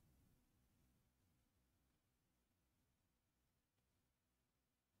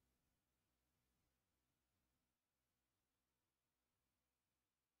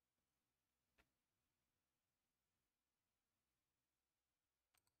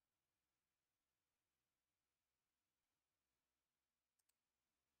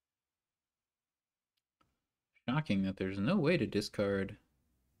 Shocking that there's no way to discard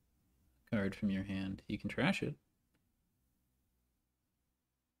a card from your hand. You can trash it,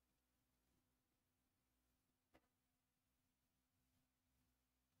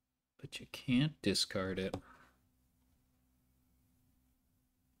 but you can't discard it.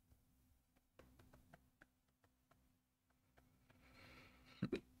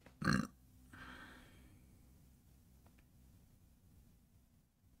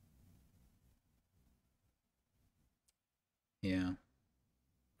 Yeah.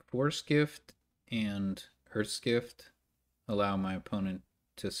 Force Gift and Earth's Gift allow my opponent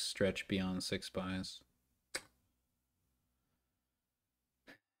to stretch beyond 6 buys.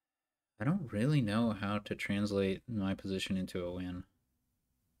 I don't really know how to translate my position into a win.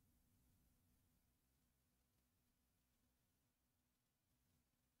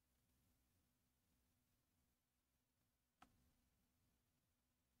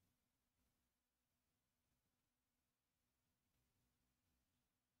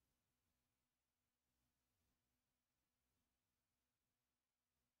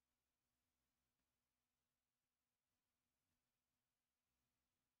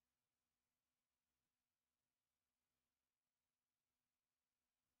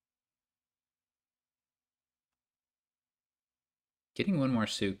 Getting one more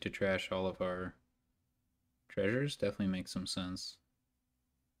Souk to trash all of our treasures definitely makes some sense.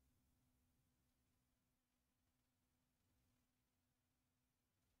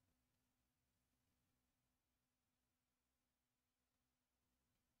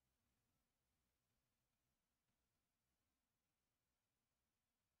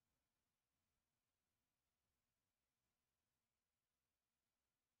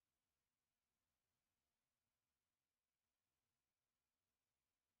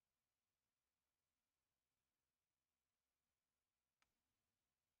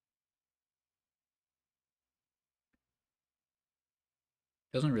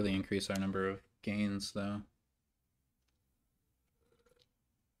 Doesn't really increase our number of gains, though.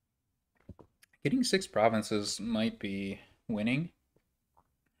 Getting 6 provinces might be winning.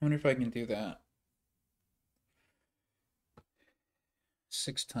 I wonder if I can do that.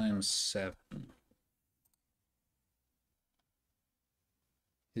 6 times 7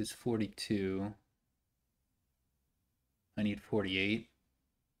 is 42. I need 48.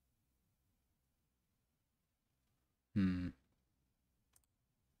 Hmm.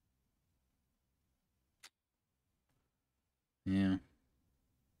 Yeah,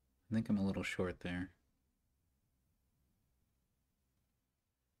 I think I'm a little short there.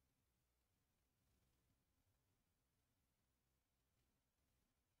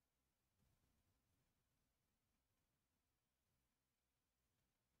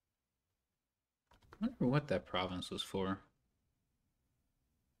 I wonder what that province was for.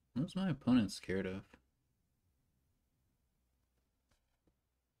 What was my opponent scared of?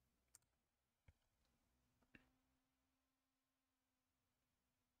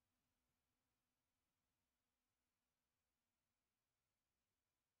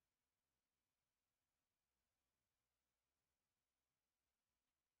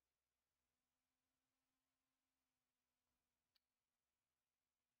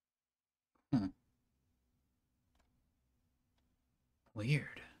 Huh.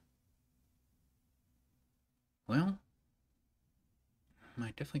 Weird. Well,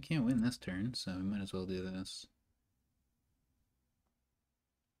 I definitely can't win this turn, so we might as well do this.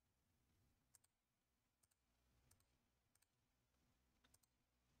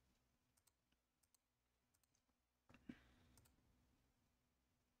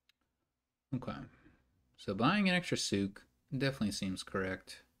 Okay. So buying an extra Souk definitely seems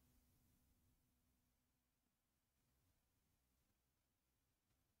correct.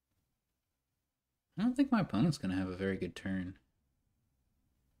 I don't think my opponent's going to have a very good turn.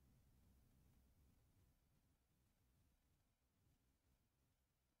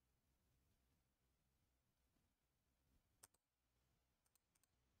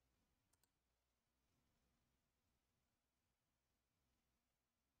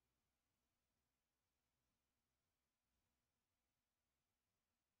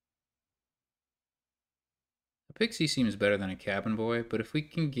 A Pixie seems better than a Cabin Boy, but if we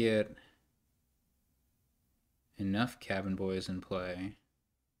can get enough Cabin Boys in play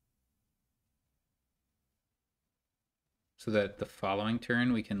so that the following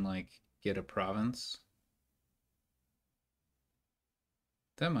turn we can, like, get a province,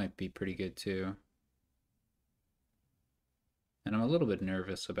 that might be pretty good too. And I'm a little bit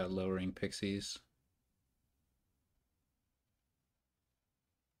nervous about lowering Pixies.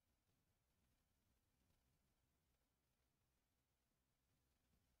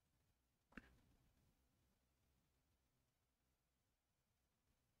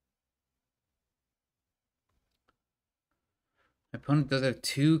 My opponent does have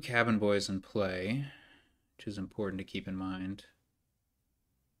two Cabin Boys in play, which is important to keep in mind.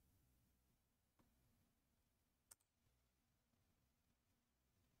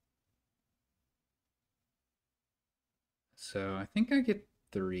 So I think I get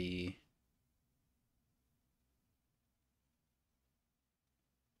 3.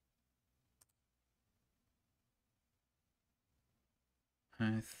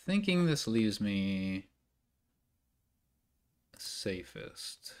 I'm thinking this leaves me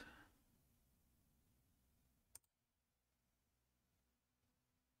safest.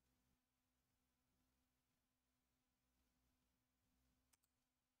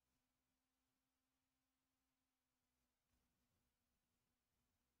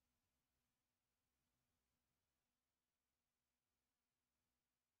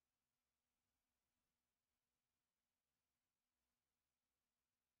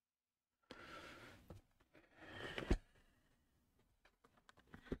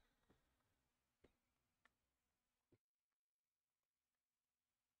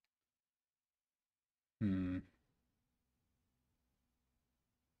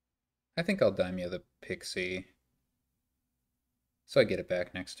 I think I'll Daimyo the Pixie, so I get it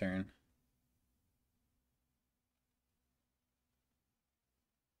back next turn.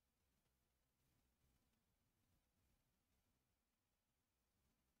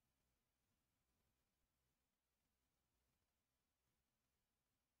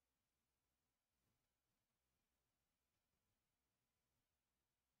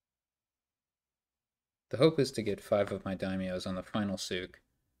 The hope is to get 5 of my Daimyos on the final Souk,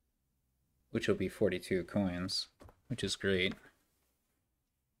 which will be 42 coins, which is great.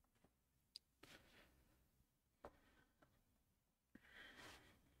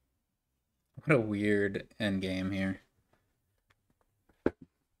 What a weird endgame here.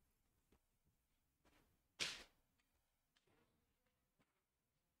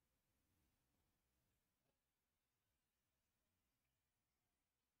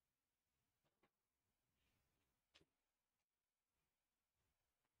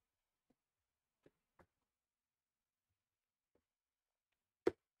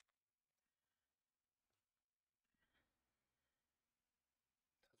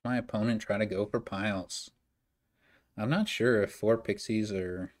 My opponent try to go for piles. I'm not sure if 4 pixies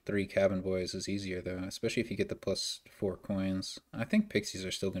or 3 cabin boys is easier though, especially if you get the +4 coins. I think pixies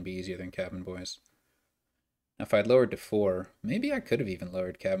are still going to be easier than cabin boys. If I'd lowered to 4, maybe I could have even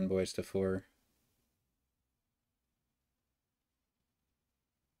lowered cabin boys to 4.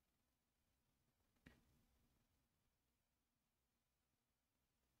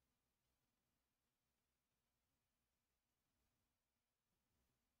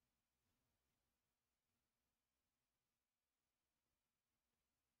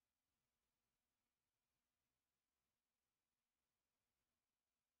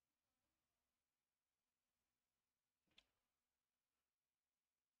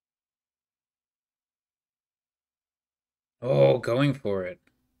 Oh, going for it.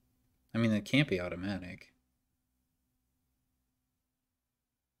 I mean, it can't be automatic.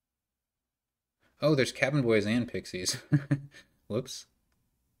 Oh, there's cabin boys and pixies. Whoops.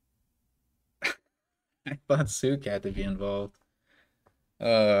 I thought Souk had to be involved.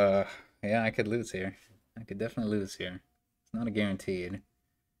 Uh, yeah, I could lose here. I could definitely lose here. It's not a guaranteed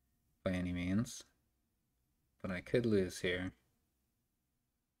by any means, but I could lose here.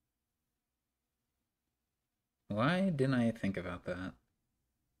 Why didn't I think about that?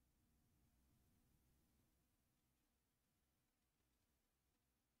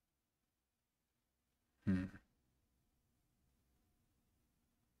 Hmm.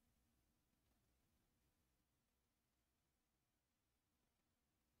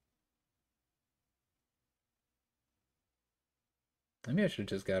 Maybe I should have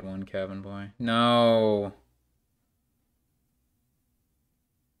just got one cabin boy. No!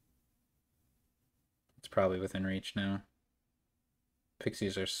 It's probably within reach now.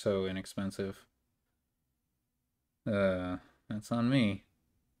 Pixies are so inexpensive. Uh, that's on me.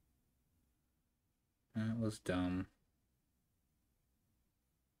 That was dumb.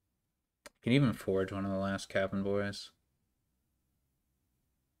 Can even forge one of the last cabin boys.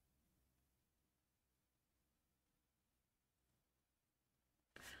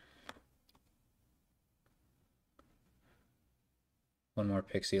 One more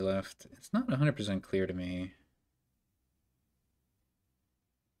pixie left. It's not 100% clear to me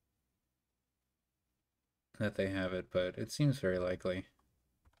that they have it, but it seems very likely.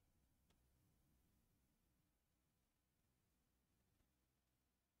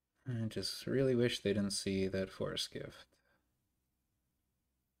 I just really wish they didn't see that forest gift.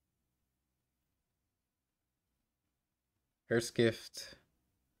 Earth gift.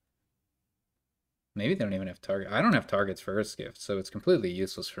 Maybe they don't even have target. I don't have targets for Earth gift, so it's completely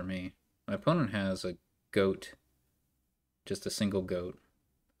useless for me. My opponent has a goat, just a single goat.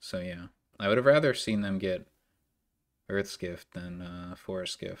 So yeah, I would have rather seen them get Earth's gift than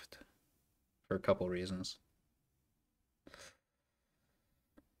Forest gift for a couple reasons.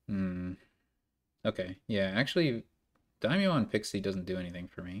 Hmm. Okay. Yeah. Actually, Daimyo on Pixie doesn't do anything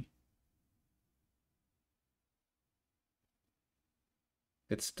for me.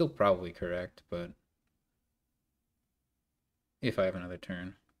 It's still probably correct, but if I have another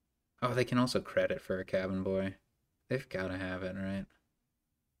turn. Oh, they can also credit for a cabin boy. They've got to have it, right?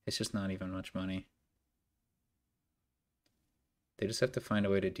 It's just not even much money. They just have to find a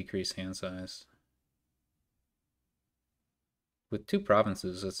way to decrease hand size. With 2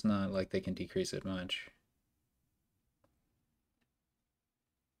 provinces, it's not like they can decrease it much.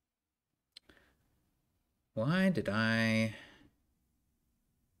 Why did I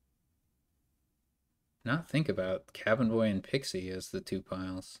not think about Cabin Boy and Pixie as the 2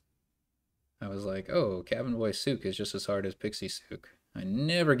 piles? I was like, oh, Cabin Boy Souk is just as hard as Pixie Souk. I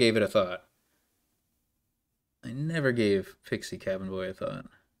never gave it a thought. I never gave Pixie Cabin Boy a thought.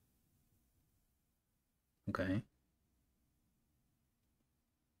 Okay.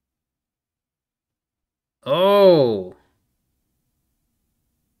 Oh!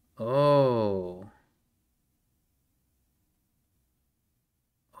 Oh.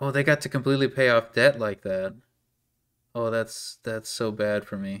 Oh, they got to completely pay off debt like that. Oh, that's so bad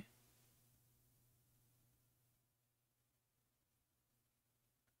for me.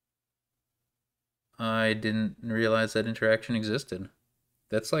 I didn't realize that interaction existed.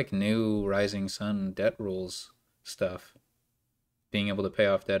 That's like new Rising Sun debt rules stuff. Being able to pay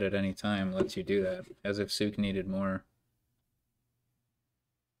off debt at any time lets you do that, as if Souk needed more.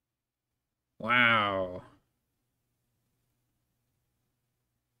 Wow.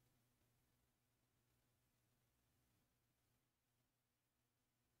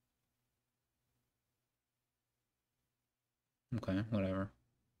 Okay, whatever.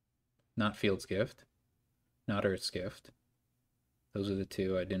 Not Field's Gift, not Earth's Gift. Those are the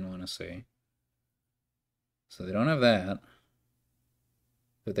 2 I didn't want to see. So they don't have that.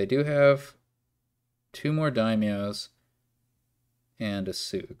 But they do have 2 more Daimyos and a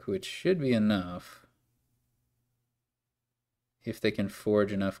Souk, which should be enough if they can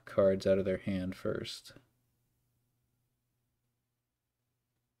forge enough cards out of their hand first.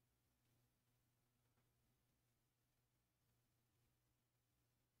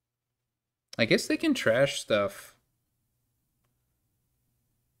 I guess they can trash stuff.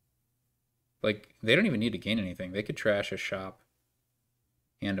 Like, they don't even need to gain anything. They could trash a shop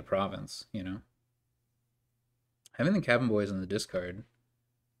and a province, you know? Having the cabin boys in the discard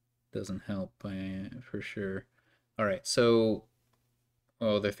doesn't help for sure. All right, so,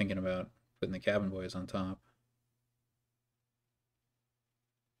 oh, they're thinking about putting the cabin boys on top.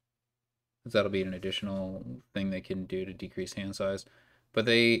 That'll be an additional thing they can do to decrease hand size. But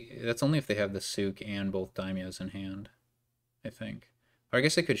that's only if they have the Souk and both Daimyos in hand, I think. Or I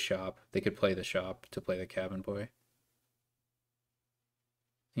guess they could shop. They could play the shop to play the cabin boy.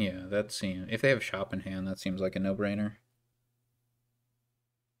 Yeah, that seems... If they have shop in hand, that seems like a no-brainer.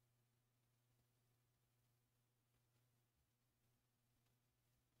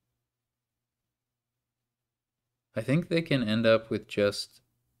 I think they can end up with just...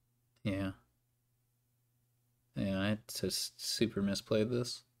 Yeah. Yeah, I just super misplayed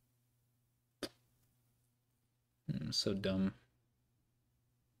this. So dumb.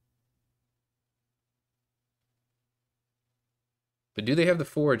 But do they have the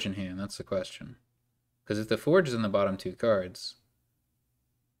Forge in hand? That's the question. Because if the Forge is in the bottom 2 cards,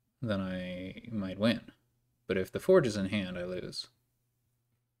 then I might win. But if the Forge is in hand, I lose.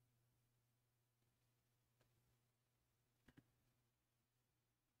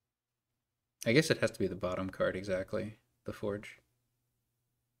 I guess it has to be the bottom card exactly, the Forge.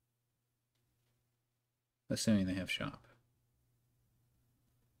 Assuming they have shop.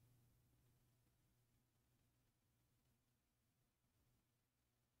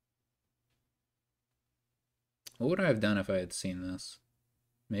 What would I have done if I had seen this?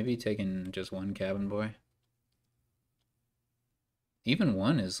 Maybe taken just one cabin boy? Even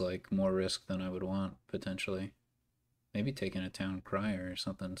one is like more risk than I would want, potentially. Maybe taking a town crier or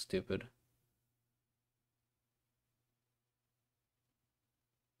something stupid.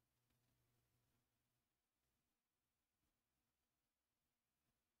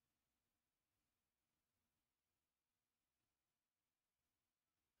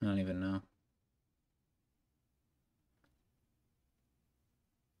 I don't even know.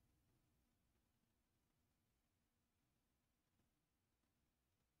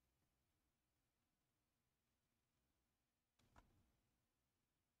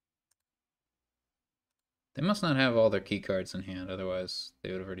 They must not have all their key cards in hand, otherwise they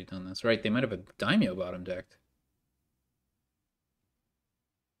would have already done this. Right, they might have a Daimyo bottom decked.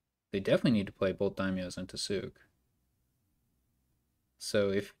 They definitely need to play both Daimyos into Souk.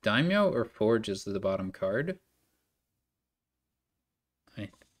 So if Daimyo or Forge is the bottom card, I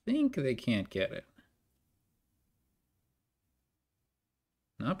think they can't get it.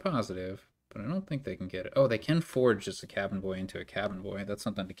 Not positive, but I don't think they can get it. Oh, they can forge just a cabin boy into a cabin boy. That's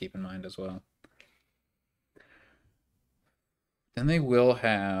something to keep in mind as well. Then they will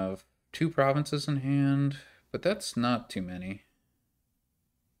have 2 provinces in hand, but that's not too many.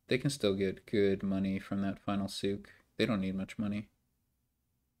 They can still get good money from that final Souk. They don't need much money.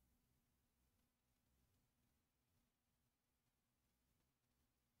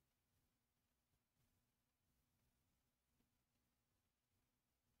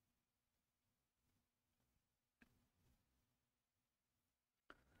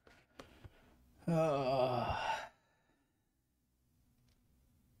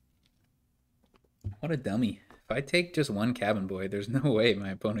 What a dummy. If I take just one cabin boy, there's no way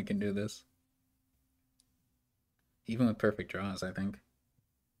my opponent can do this. Even with perfect draws, I think.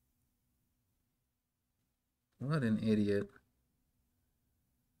 What an idiot.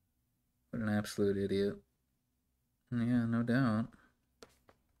 What an absolute idiot. Yeah, no doubt.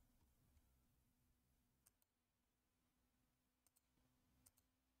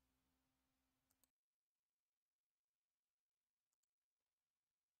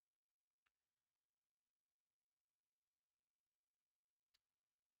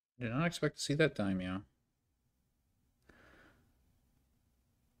 Did not expect to see that Daimyo.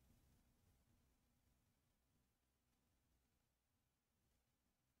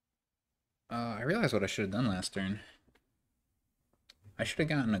 I realized what I should have done last turn. I should have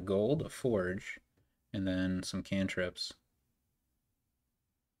gotten a gold, a forge, and then some cantrips.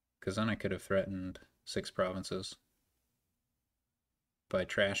 Because then I could have threatened 6 provinces by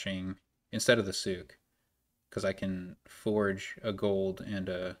trashing, instead of the Souk. Because I can forge a gold and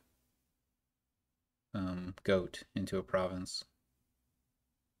a goat into a province.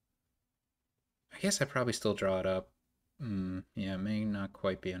 I guess I probably still draw it up. Yeah, it may not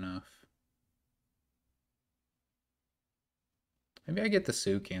quite be enough. Maybe I get the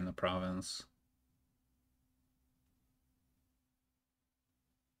Souk and the province.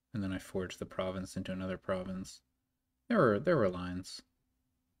 And then I forge the province into another province. There were lines.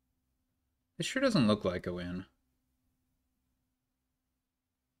 It sure doesn't look like a win.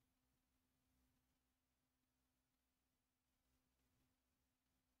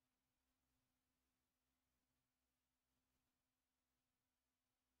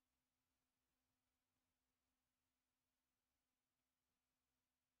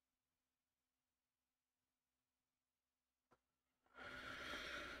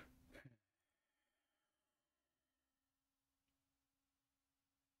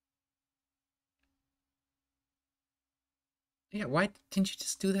 Yeah, why didn't you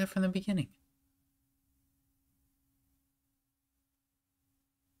just do that from the beginning?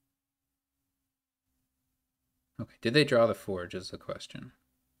 Okay, did they draw the forge is the question.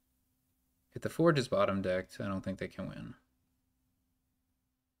 If the forge is bottom decked, I don't think they can win.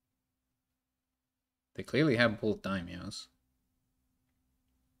 They clearly have both daimyos.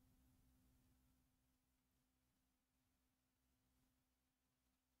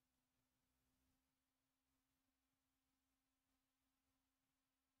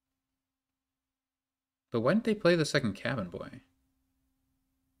 But why didn't they play the second cabin boy?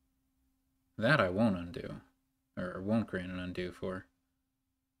 That I won't undo. Or won't grant an undo for.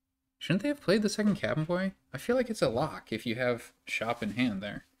 Shouldn't they have played the second cabin boy? I feel like it's a lock if you have shop in hand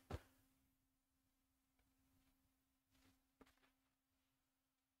there.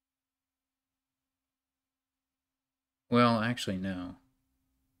 Well, actually, no.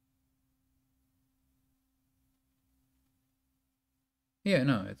 Yeah,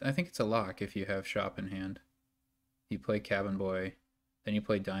 no, I think it's a lock if you have shop in hand. You play cabin boy, then you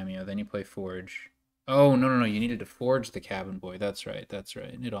play daimyo, then you play forge. Oh, no, no, no, you needed to forge the cabin boy. That's right, that's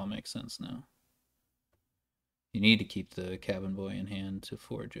right. It all makes sense now. You need to keep the cabin boy in hand to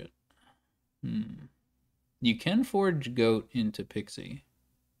forge it. You can forge goat into pixie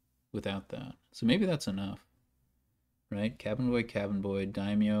without that. So maybe that's enough. Right? Cabin boy,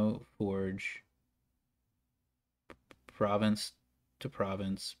 daimyo, forge, province to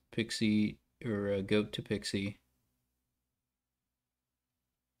province, pixie, or goat to pixie,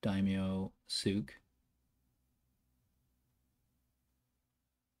 daimyo, souk.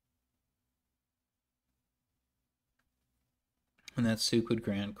 And that souk would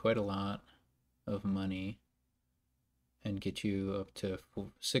grant quite a lot of money and get you up to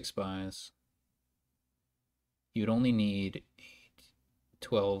 6 buys. You'd only need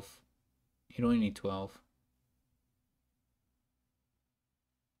 12. You'd only need 12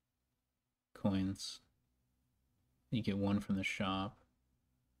 coins. You get 1 from the shop.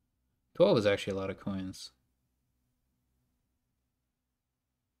 12 is actually a lot of coins.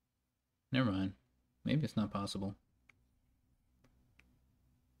 Never mind. Maybe it's not possible.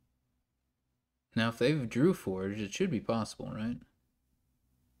 Now, if they've drew forged, it should be possible, right?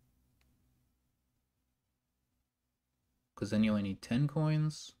 Because then you only need 10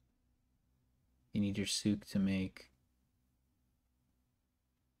 coins. You need your souk to make...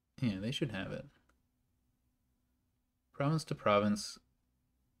 Yeah, they should have it. Province to province.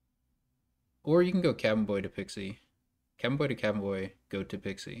 Or you can go cabin boy to pixie. Cabin boy to cabin boy, go to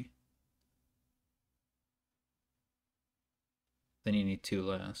pixie. Then you need 2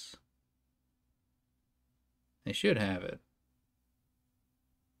 less. They should have it.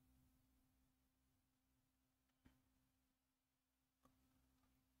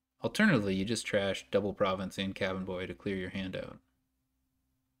 Alternatively, you just trash double province and cabin boy to clear your hand out.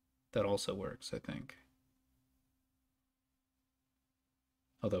 That also works, I think.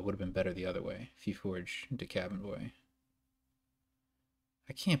 Although it would have been better the other way if you forge into cabin boy.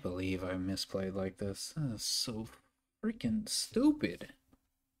 I can't believe I misplayed like this. That is so freaking stupid.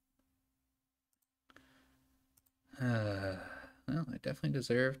 Well, I definitely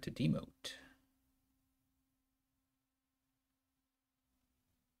deserve to demote.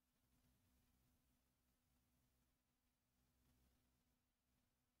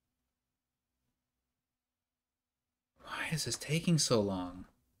 Why is this taking so long?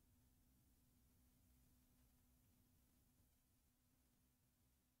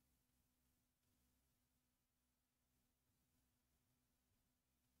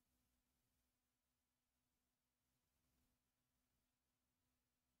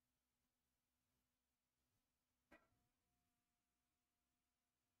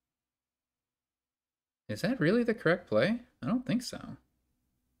 Is that really the correct play? I don't think so.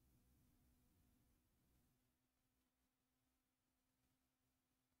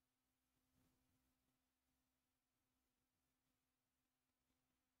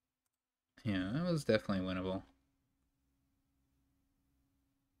 Yeah, that was definitely winnable.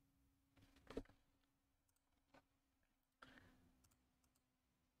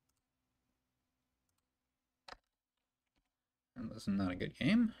 That was not a good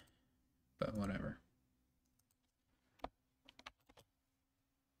game, but whatever.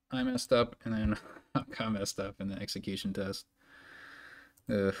 I messed up, and then I messed up in the execution test.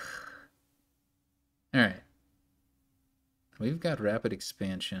 Ugh. Alright. We've got rapid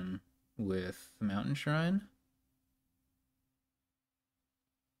expansion with Mountain Shrine.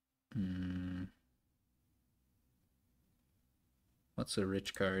 What's a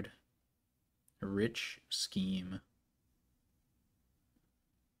rich card? A rich scheme.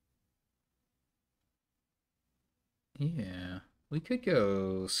 Yeah. We could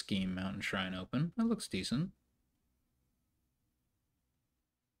go scheme Mountain Shrine open. That looks decent.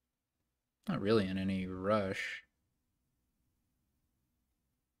 Not really in any rush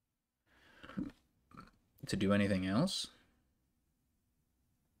to do anything else.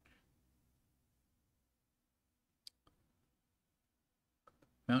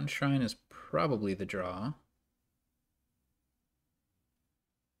 Mountain Shrine is probably the draw.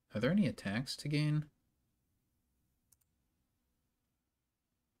 Are there any attacks to gain?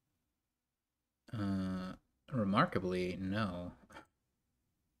 Remarkably, no.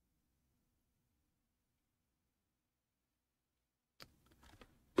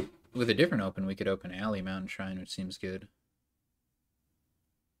 With a different open, we could open Alley Mountain Shrine, which seems good.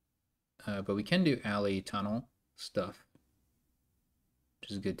 But we can do Alley Tunnel stuff,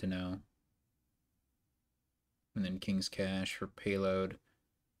 which is good to know. And then King's Cash for payload.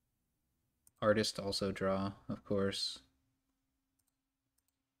 Artist also draw, of course.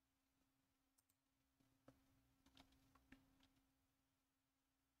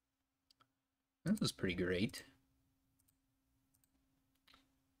 This is pretty great.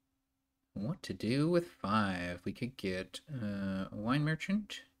 What to do with 5? We could get a Wine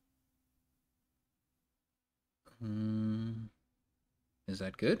Merchant. Is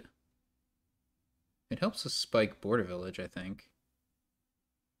that good? It helps us spike Border Village, I think.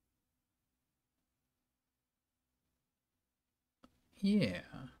 Yeah.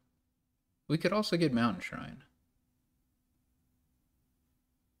 We could also get Mountain Shrine.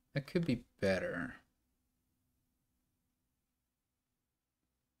 That could be better.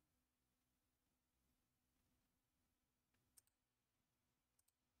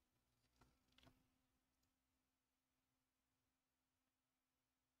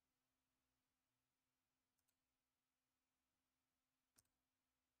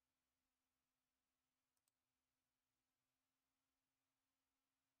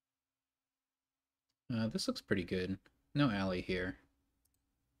 This looks pretty good. No alley here.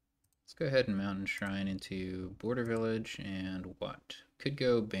 Let's go ahead and Mountain Shrine into Border Village and what? Could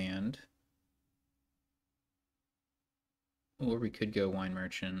go Band. Or we could go Wine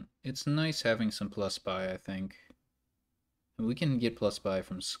Merchant. It's nice having some plus buy, I think. And we can get plus buy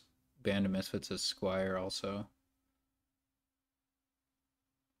from Band of Misfits as Squire also.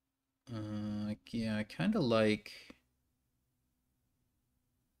 Yeah, I kind of like...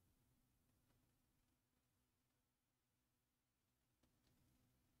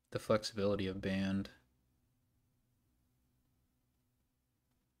 the flexibility of Band.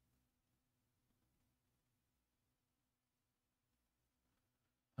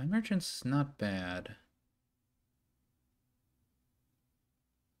 Wine Merchant's not bad.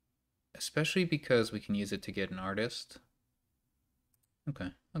 Especially because we can use it to get an artist. Okay,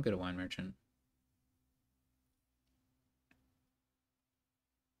 I'll get a Wine Merchant.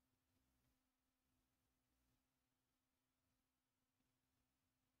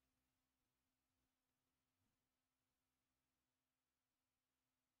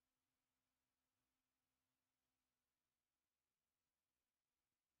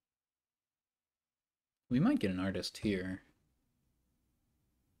 We might get an artist here.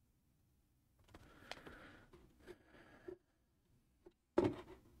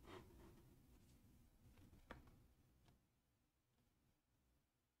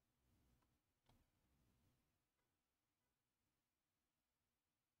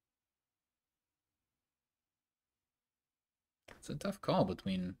 It's a tough call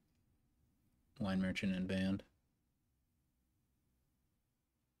between Wine Merchant and Band.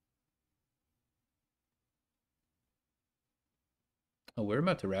 Oh, we're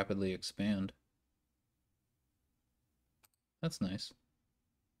about to rapidly expand. That's nice.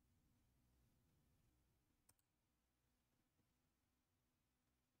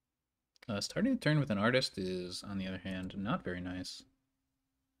 Starting the turn with an artist is, on the other hand, not very nice.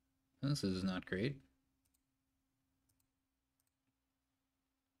 This is not great.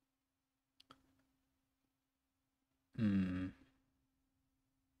 Hmm.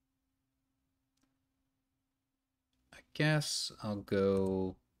 I guess I'll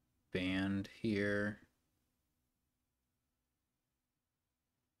go band here.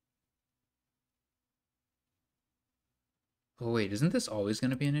 Oh wait, isn't this always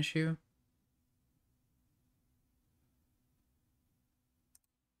going to be an issue?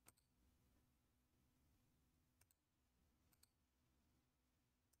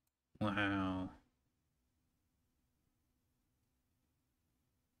 Wow.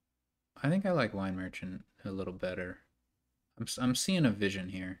 I think I like Wine Merchant a little better. I'm seeing a vision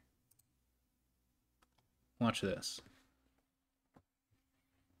here. Watch this.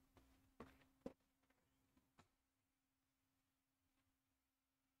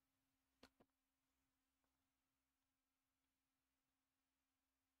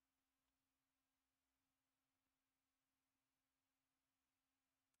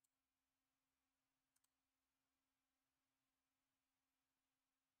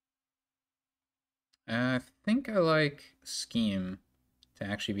 I think I like Scheme to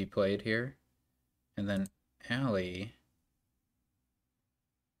actually be played here. And then Alley.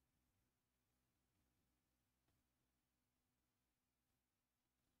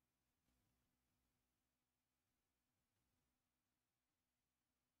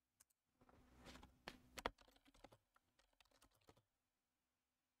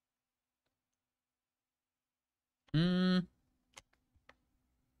 Hmm.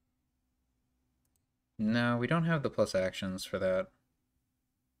 No, we don't have the plus actions for that.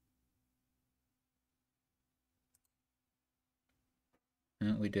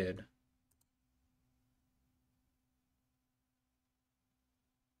 We did.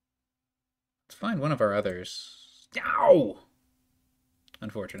 Let's find one of our others. Ow!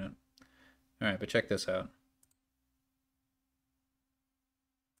 Unfortunate. Alright, but check this out.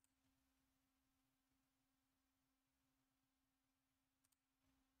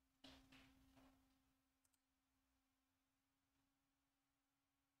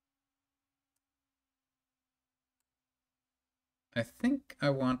 I think I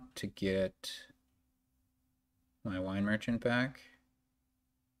want to get my wine merchant back.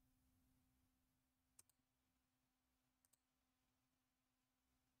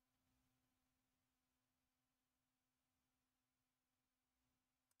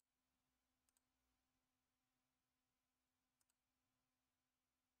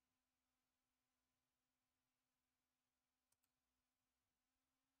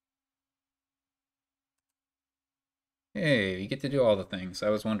 Hey, you get to do all the things. I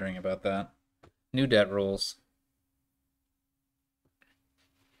was wondering about that. New debt rules.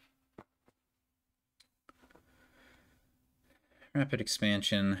 Rapid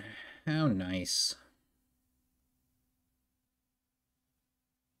expansion. How nice.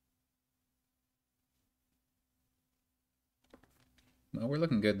 Well, we're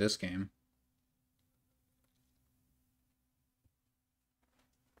looking good this game.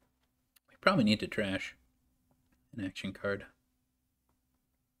 We probably need to trash an action card.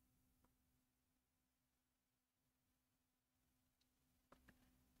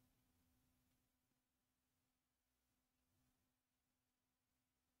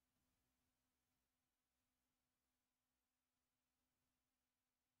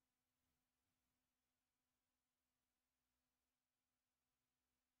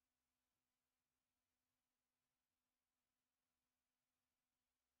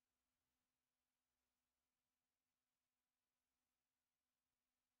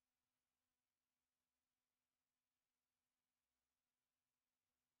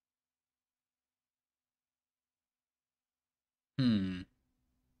 Hmm.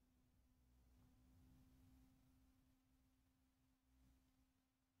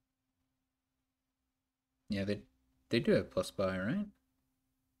 Yeah, they do have plus buy, right?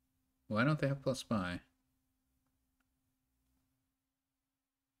 Why don't they have plus buy?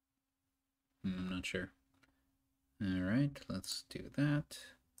 I'm not sure. Alright, let's do that.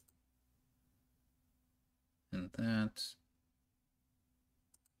 And that.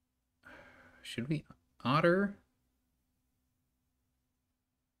 Should we otter?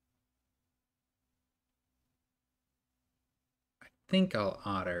 I think I'll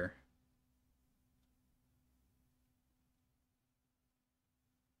otter.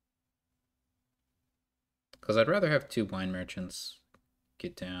 Because I'd rather have two wine merchants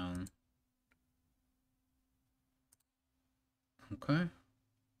get down. Okay.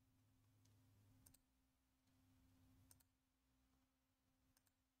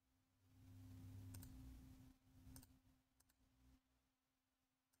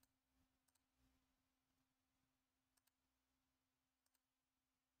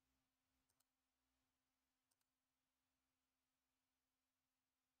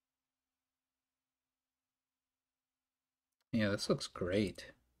 Yeah, this looks great.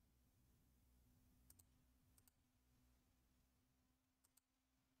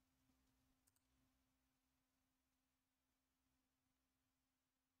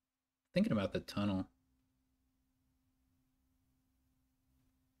 Thinking about the tunnel.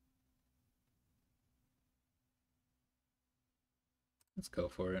 Let's go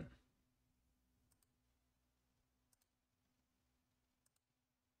for it.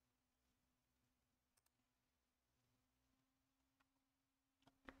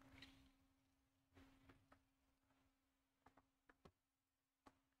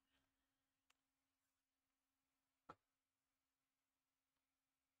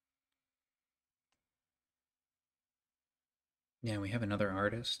 Yeah, we have another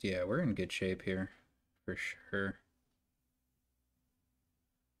artist. Yeah, we're in good shape here, for sure.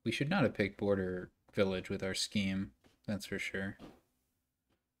 We should not have picked Border Village with our scheme, that's for sure.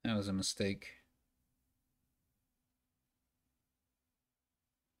 That was a mistake.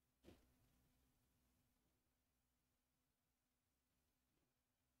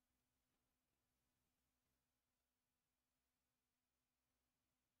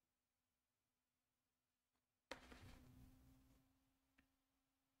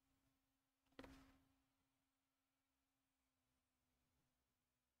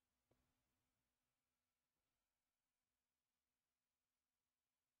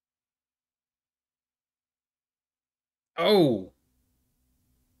 Oh!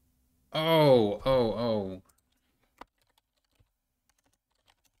 Oh, oh, oh.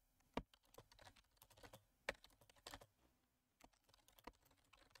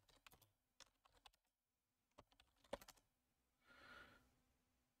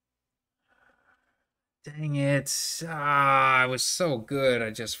 Dang it. Ah, I was so good.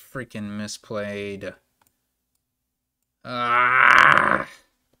 I just freaking misplayed. Ah!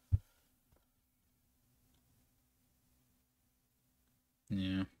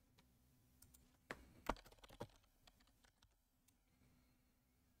 Yeah.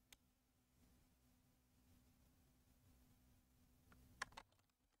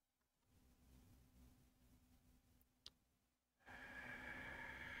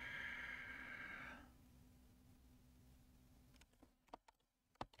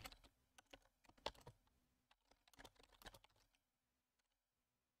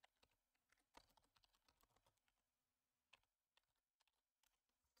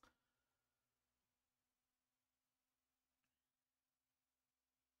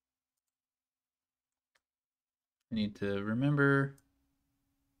 I need to remember.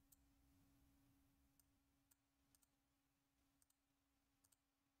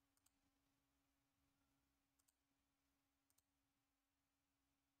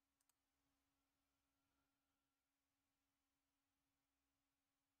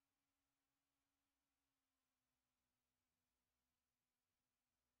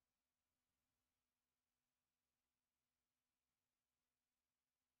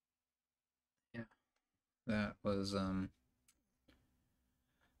 Yeah. That was,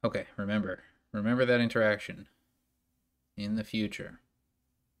 okay, remember. Remember that interaction in the future.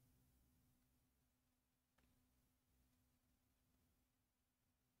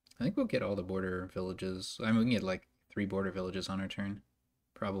 I think we'll get all the border villages. I mean, we can get like 3 border villages on our turn.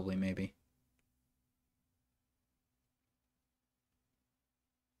 Probably, maybe.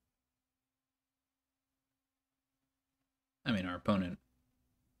 I mean, our opponent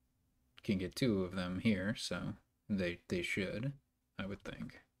can get 2 of them here, so they should, I would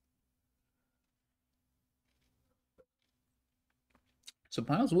think. So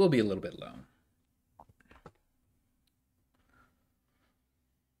piles will be a little bit low.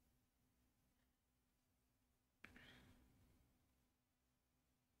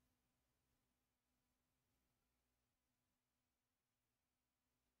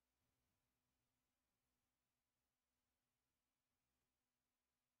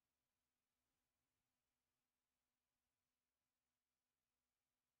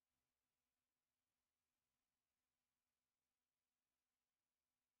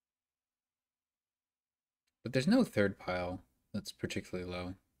 But there's no third pile that's particularly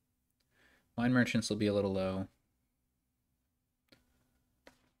low. Wine merchants will be a little low.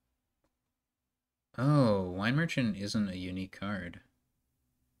 Oh, wine merchant isn't a unique card.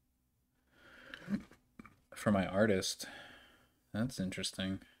 For my artist. That's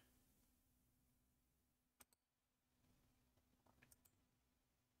interesting.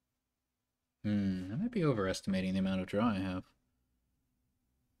 I might be overestimating the amount of draw I have.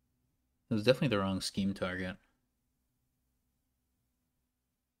 It was definitely the wrong scheme target.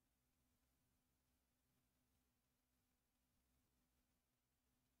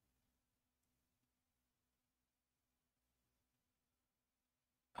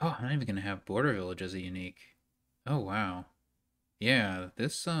 Oh, I'm not even gonna have border village as a unique. Oh wow. Yeah,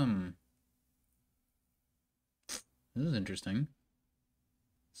 this is interesting.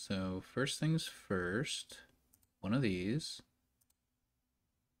 So first things first, one of these.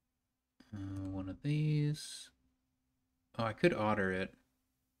 One of these. Oh, I could otter it.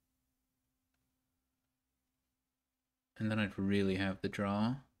 And then I'd really have the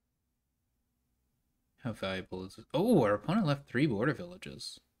draw. How valuable is it? Oh, our opponent left 3 border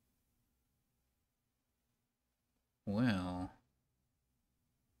villages. Well,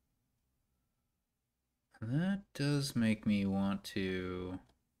 that does make me want to...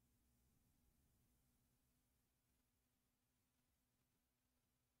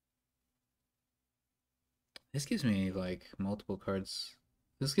 This gives me, like, multiple cards.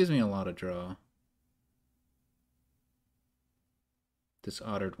 This gives me a lot of draw. This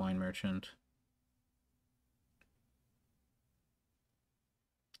ottered wine merchant.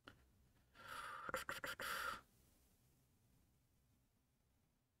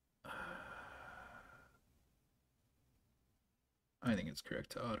 I think it's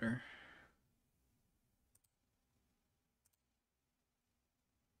correct to otter.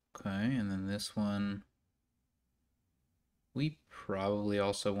 Okay, and then this one. We probably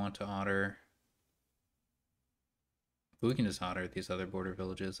also want to otter. But we can just otter these other border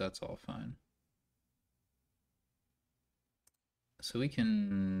villages, that's all fine. So we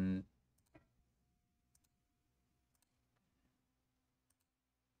can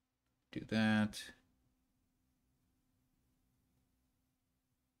do that.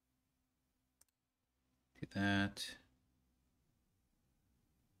 Do that.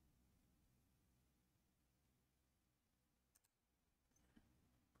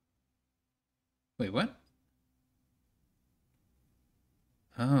 Wait, what?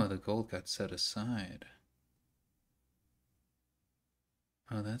 Oh, the gold got set aside.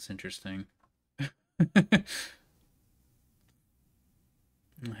 Oh, that's interesting. I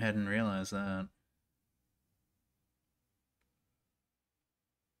hadn't realized that.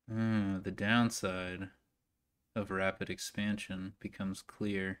 The downside of rapid expansion becomes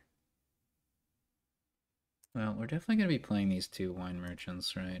clear. Well, we're definitely going to be playing these 2 wine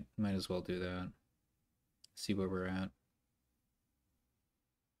merchants, right? Might as well do that. See where we're at.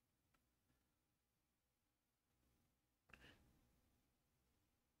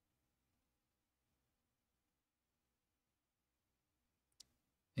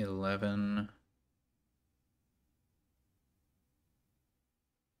 $11.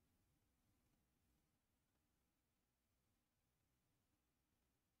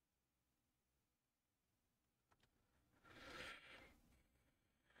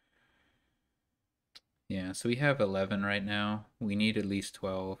 Yeah, so we have 11 right now. We need at least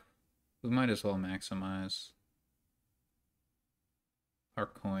 12. We might as well maximize our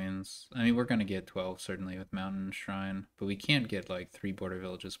coins. I mean, we're going to get 12 certainly with Mountain and Shrine, but we can't get like 3 border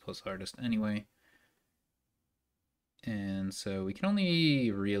villages plus Artist anyway. And so we can only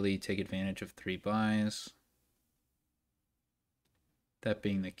really take advantage of 3 buys. That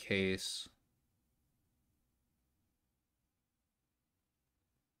being the case,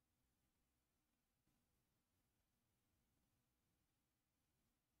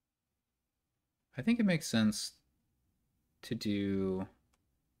 I think it makes sense to do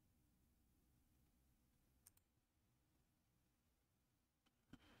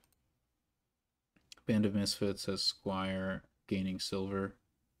Band of Misfits as Squire gaining silver.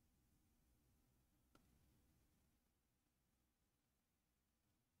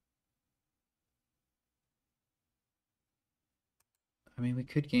 I mean, we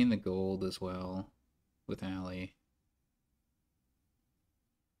could gain the gold as well with Allie.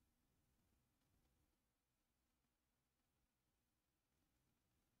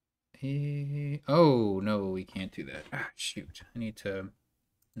 Oh, no, we can't do that. Ah, shoot. I need to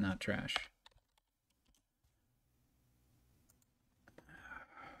not trash.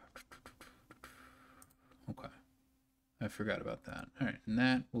 Okay. I forgot about that. All right, and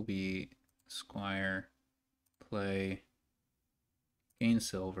that will be Squire, play, gain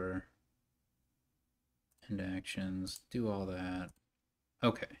silver, end actions, do all that.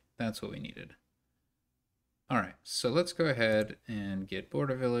 Okay, that's what we needed. All right, so let's go ahead and get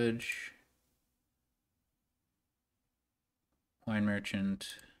Border Village, Wine Merchant,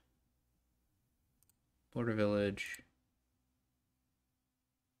 Border Village.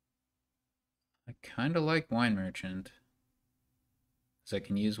 I kind of like Wine Merchant, because I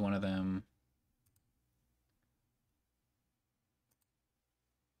can use one of them.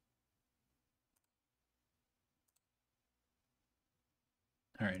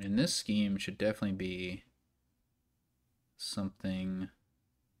 All right, and this scheme should definitely be something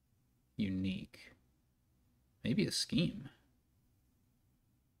unique. Maybe a scheme.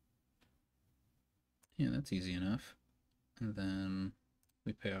 Yeah, that's easy enough. And then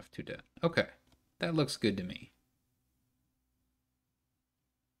we pay off 2 debt. Okay, that looks good to me.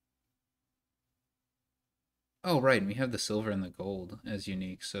 Oh, right, and we have the silver and the gold as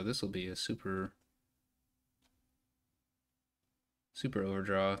unique, so this will be a super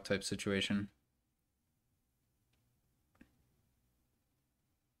overdraw type situation.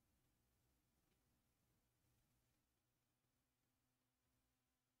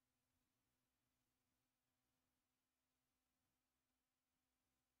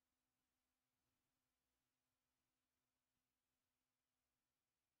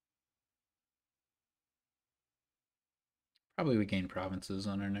 Probably we gain provinces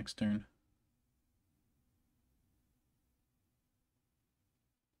on our next turn.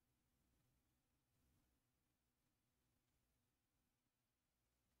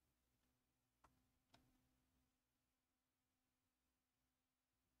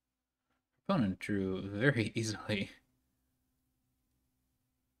 Opponent drew very easily.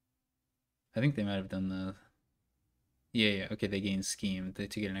 I think they might have done the... Yeah, okay, they gain scheme to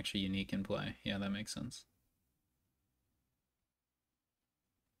get an extra unique in play. Yeah, that makes sense.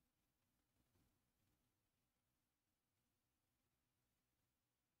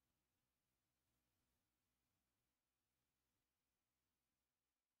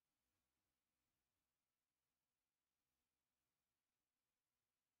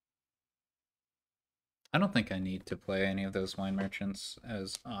 I don't think I need to play any of those wine merchants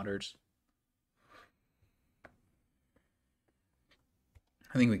as otters.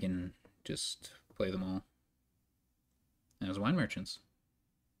 I think we can just play them all as wine merchants.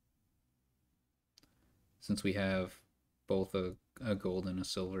 Since we have both a gold and a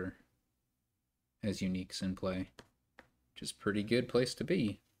silver as uniques in play. Which is a pretty good place to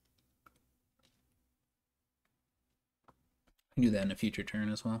be. I can do that in a future turn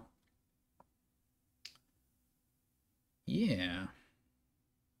as well. Yeah.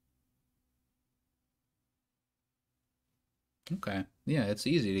 Okay. Yeah, it's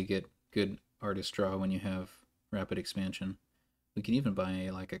easy to get good artist draw when you have rapid expansion. We can even buy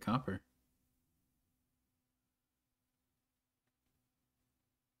like a copper.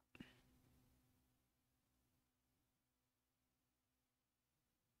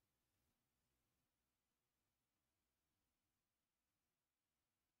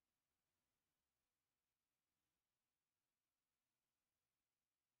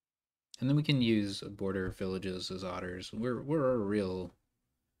 And then we can use border villages as otters. We're a real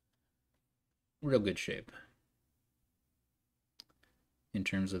good shape in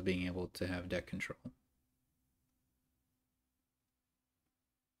terms of being able to have deck control.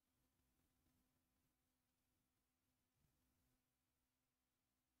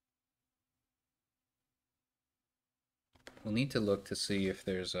 We'll need to look to see if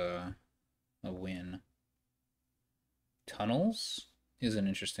there's a win. Tunnels is an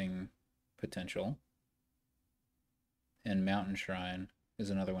interesting potential. And Mountain Shrine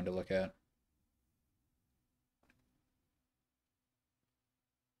is another one to look at.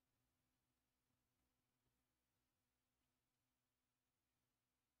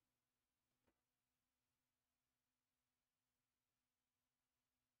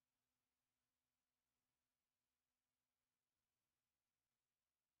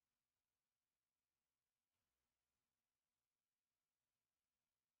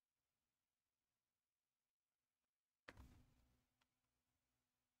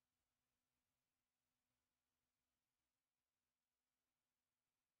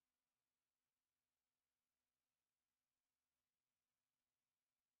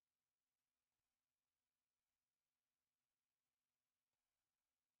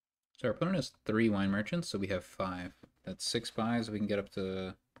 So our opponent has 3 wine merchants, so we have 5. That's 6 buys. We can get up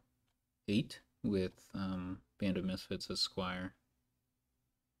to 8 with Band of Misfits as Squire.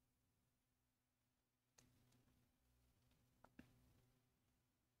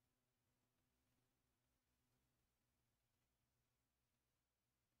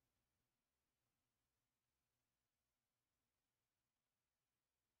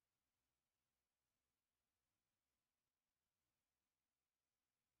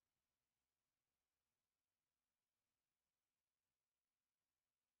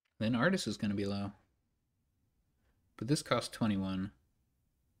 Then Artist is going to be low. But this costs 21.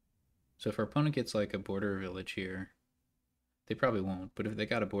 So if our opponent gets like a border village here, they probably won't. But if they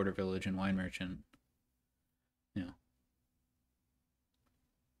got a border village and wine merchant, you know.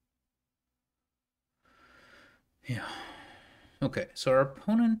 Yeah. Okay, so our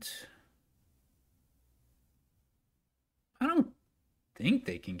opponent... I don't think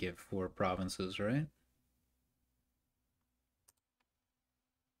they can get 4 provinces, right?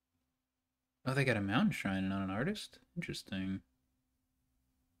 Oh, they got a mountain shrine and not an artist? Interesting.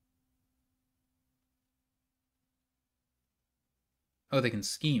 Oh, they can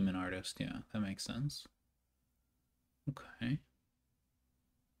scheme an artist. Yeah, that makes sense. Okay.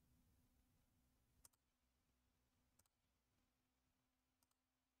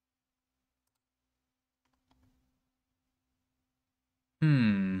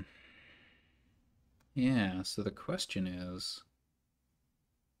 Hmm. Yeah, so the question is,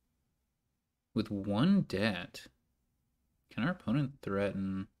 with 1 debt, can our opponent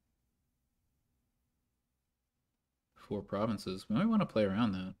threaten 4 provinces? We might want to play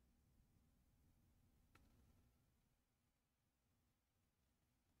around that.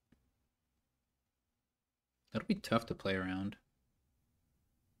 That'll be tough to play around.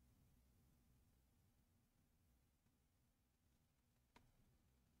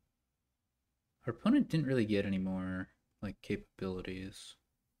 Our opponent didn't really get any more, like, capabilities.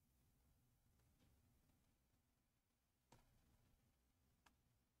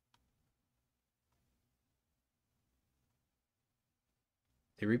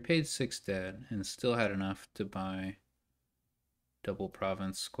 They repaid 6 debt and still had enough to buy double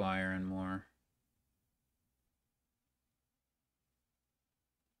province, squire, and more.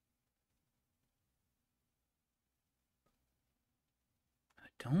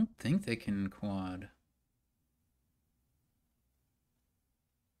 I don't think they can quad.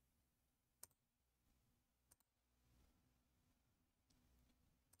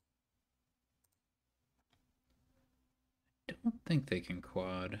 I don't think they can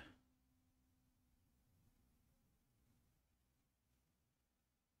quad.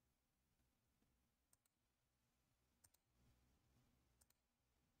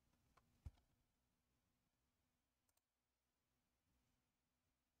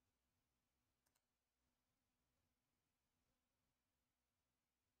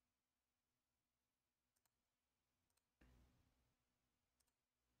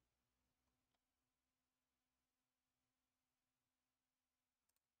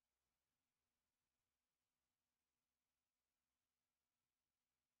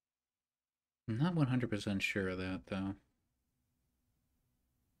 I'm not 100% sure of that, though.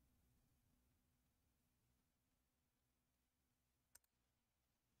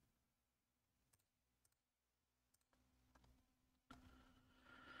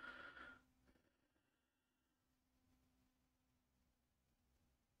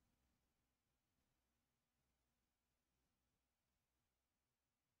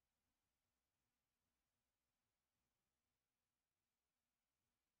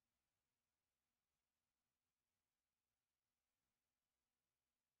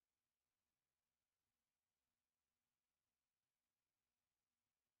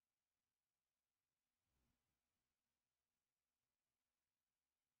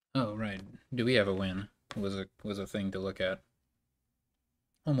 Oh, right. Do we have a win? Was a thing to look at.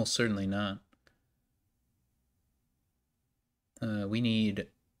 Almost certainly not. We need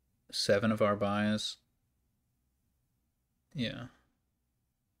 7 of our buys. Yeah.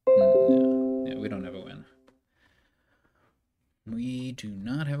 Yeah, we don't have a win. We do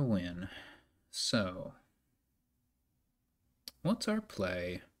not have a win. So, what's our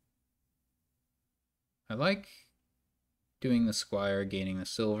play? I like doing the squire, gaining the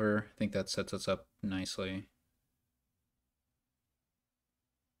silver. I think that sets us up nicely.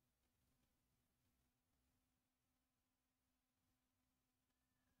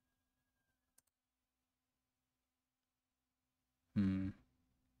 Hmm.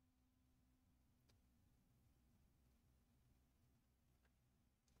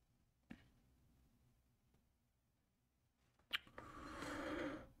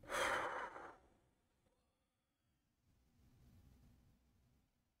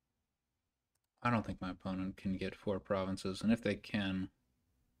 I don't think my opponent can get 4 provinces, and if they can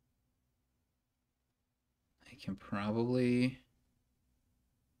probably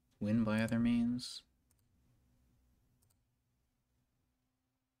win by other means.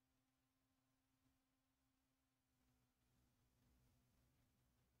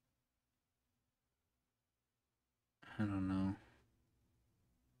 I don't know.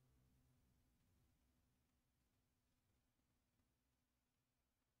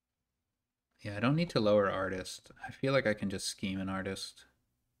 Yeah, I don't need to lower artist. I feel like I can just scheme an artist.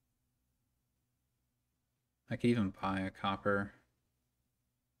 I could even buy a copper.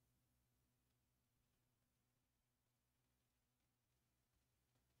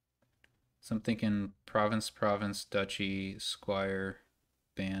 So I'm thinking province, province, duchy, squire,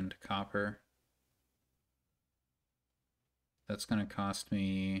 band, copper. That's going to cost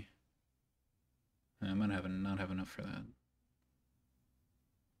me... I'm going to not have enough for that.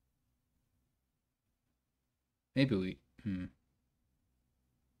 Maybe we...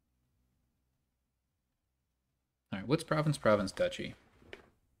 Alright, what's province duchy?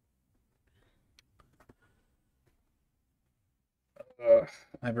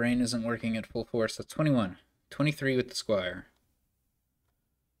 My brain isn't working at full force. That's 21. 23 with the squire.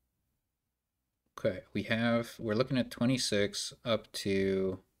 Okay, we're looking at 26 up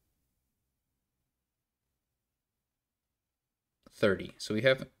to 30. So we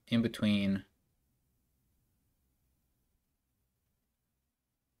have in between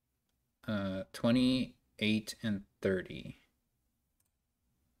 28 and 30.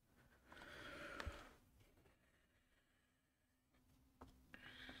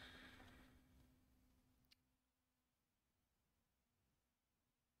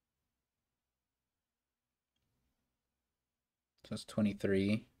 So that's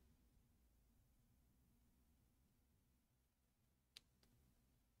 23.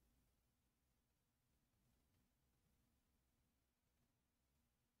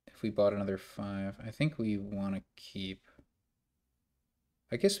 If we bought another 5, I think we want to keep...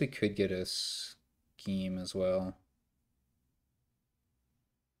 I guess we could get a scheme as well.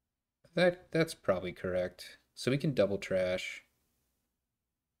 That's probably correct. So we can double trash.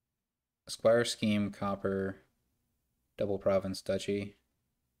 Squire scheme, copper, double province duchy.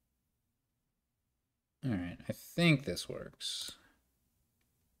 Alright, I think this works.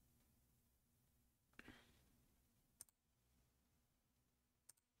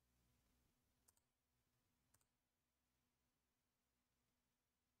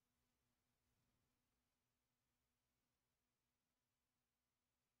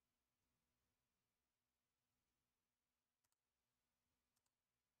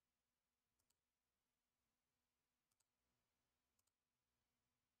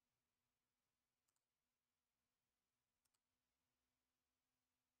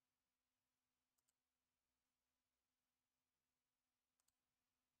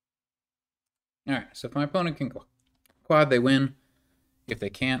 Alright, so if my opponent can quad, they win. If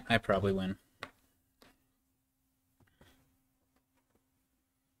they can't, I probably win.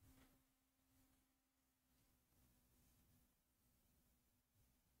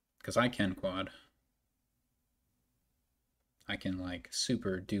 Because I can quad. I can, like,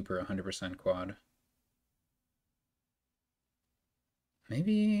 super duper 100% quad.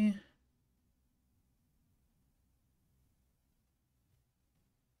 Maybe...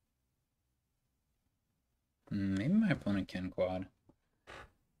 Maybe my opponent can quad.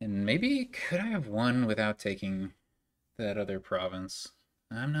 And maybe could I have won without taking that other province?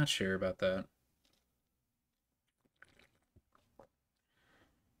 I'm not sure about that.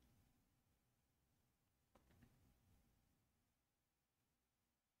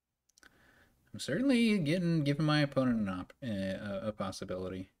 I'm certainly giving my opponent a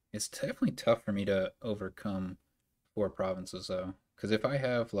possibility. It's definitely tough for me to overcome 4 provinces though, because if I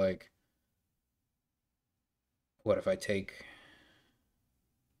have like, what if I take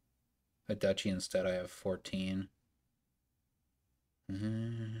a duchy instead? I have 14.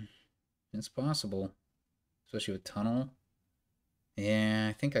 It's possible, especially with tunnel. Yeah,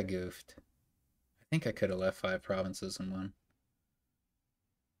 I think I goofed. I think I could have left 5 provinces and won.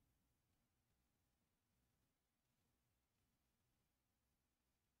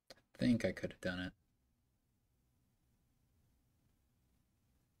 I think I could have done it.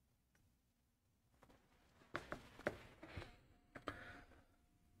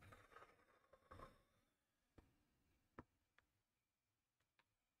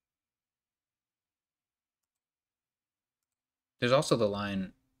 There's also the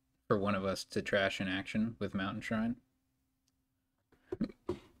line for one of us to trash in action with Mountain Shrine.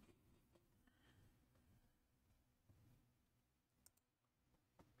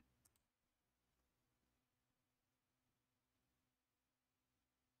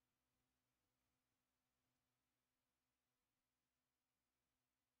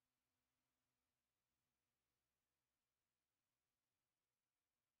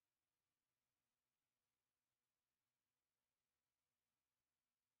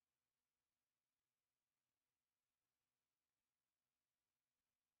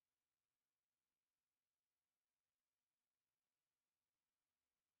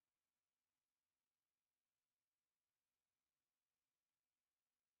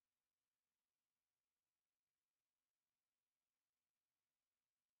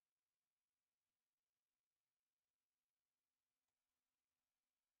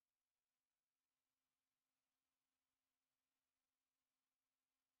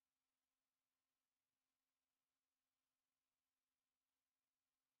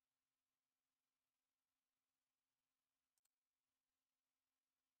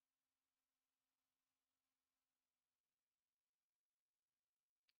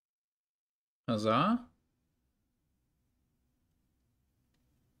 Huzzah!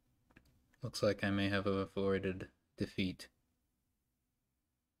 Looks like I may have avoided defeat.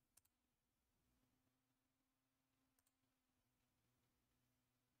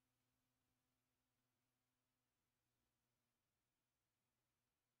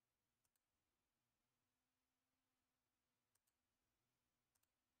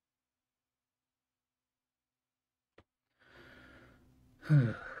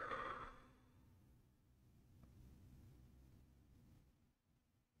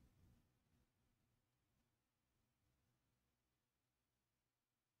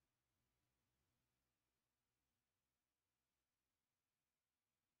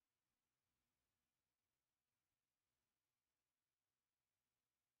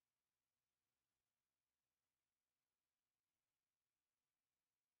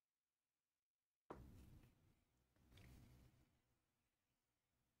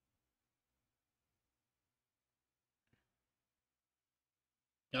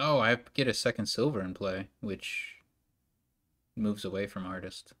 Oh, I get a second silver in play, which moves away from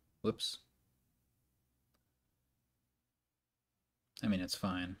artist. Whoops. I mean, it's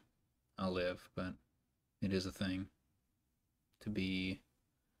fine. I'll live, but it is a thing to be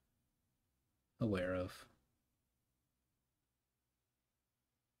aware of.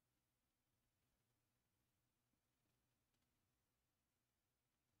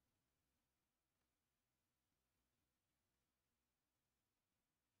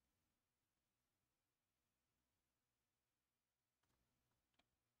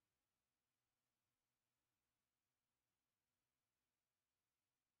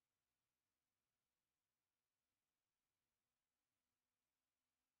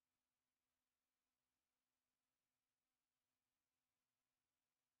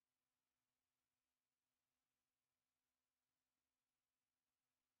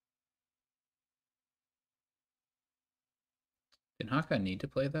 Did Hakha need to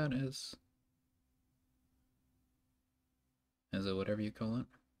play that as a whatever you call it?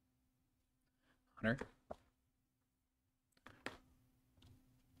 Honor?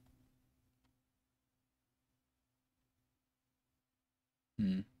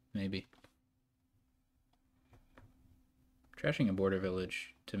 Maybe. Trashing a border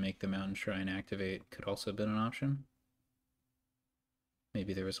village to make the mountain shrine activate could also have been an option.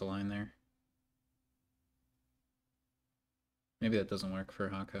 Maybe there was a line there. Maybe that doesn't work for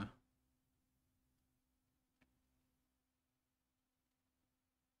Hakha.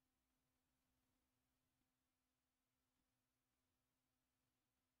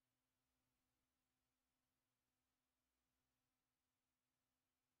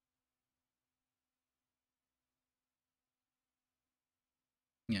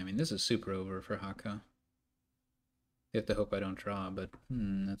 Yeah, I mean, this is super over for Hakha. You have to hope I don't draw, but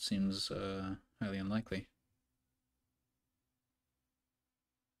that seems highly unlikely.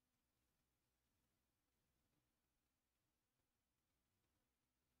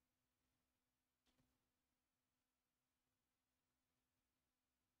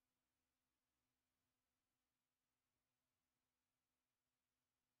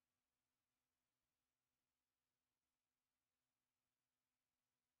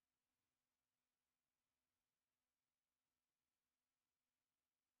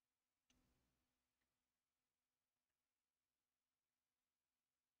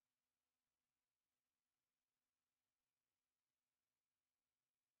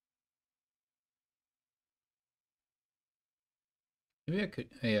 Maybe I could,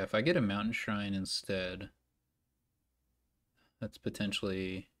 yeah, if I get a mountain shrine instead, that's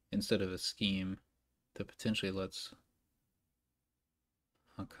potentially, instead of a scheme, that potentially lets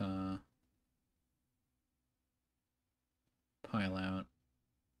Hakha pile out.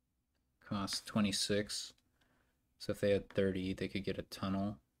 Cost 26. So if they had 30, they could get a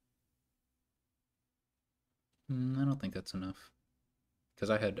tunnel. I don't think that's enough. Because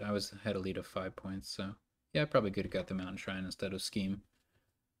I had a lead of 5 points, so yeah, I probably could have got the mountain shrine instead of scheme.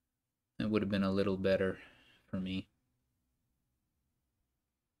 It would have been a little better for me.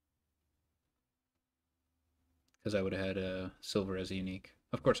 Because I would have had a silver as a unique.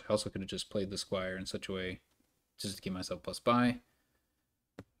 Of course, I also could have just played the squire in such a way just to give myself plus buy.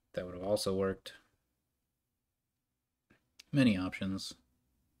 That would have also worked. Many options.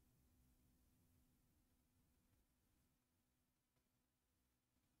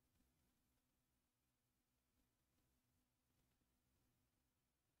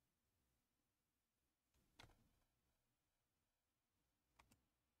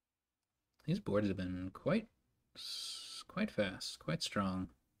 These boards have been quite fast, quite strong.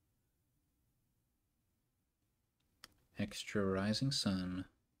 Extra Rising Sun.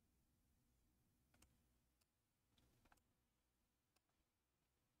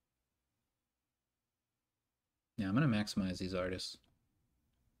 Yeah, I'm gonna maximize these artists.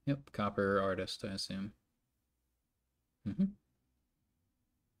 Yep, copper artist, I assume.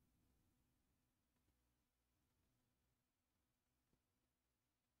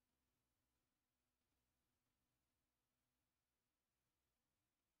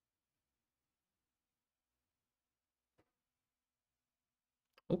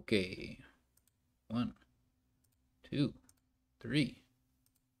 Okay. 1, 2, 3,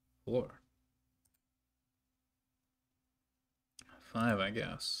 4, 5, I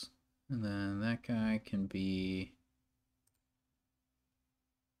guess. And then that guy can be...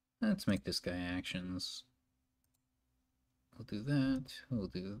 Let's make this guy actions. We'll do that. We'll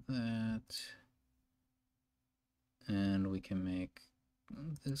do that. And we can make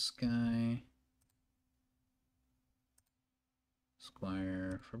this guy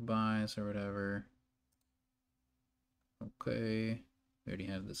Squire for buys or whatever. Okay. We already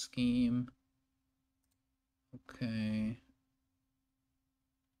have the scheme. Okay.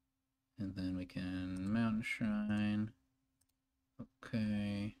 And then we can Mountain Shrine.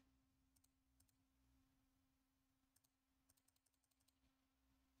 Okay.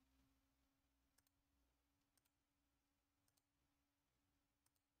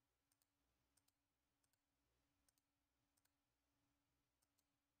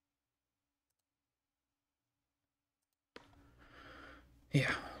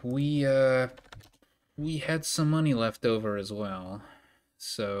 Yeah, we had some money left over as well.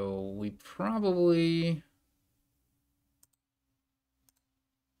 So we probably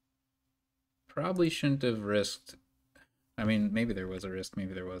shouldn't have risked. I mean, maybe there was a risk,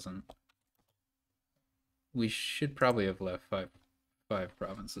 maybe there wasn't. We should probably have left five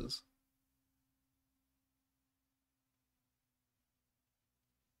provinces.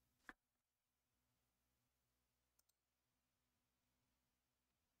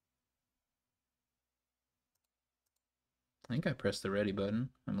 I think I pressed the ready button.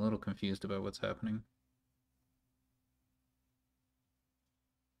 I'm a little confused about what's happening.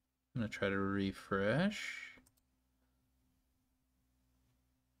 I'm gonna try to refresh.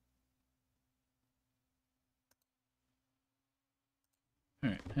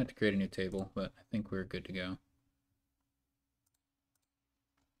 Alright, I had to create a new table, but I think we're good to go.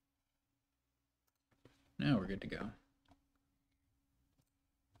 Now we're good to go.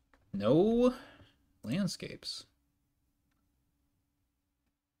 No landscapes.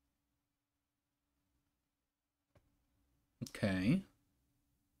 Okay.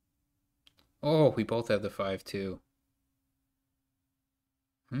 Oh, we both have the 5-2.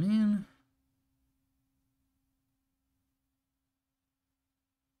 Man.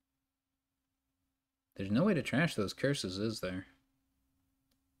 There's no way to trash those curses, is there?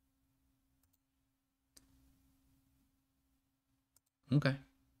 Okay.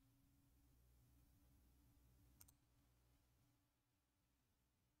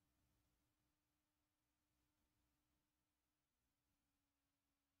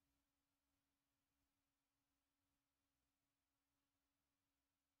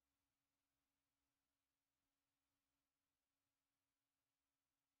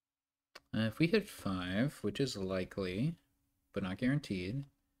 If we hit 5, which is likely, but not guaranteed,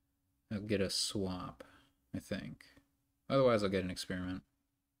 I'll get a swap, I think. Otherwise, I'll get an experiment.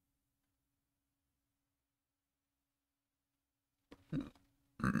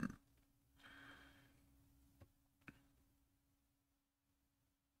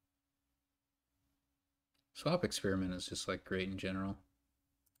 Swap experiment is just like great in general.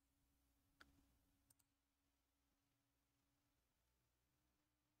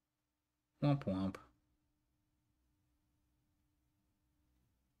 Womp womp.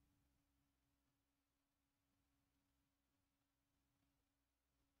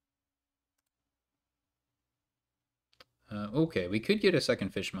 Okay, we could get a second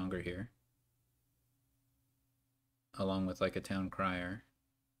fishmonger here. Along with like a town crier.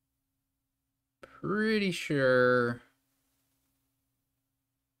 Pretty sure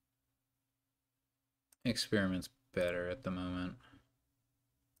experiment's better at the moment.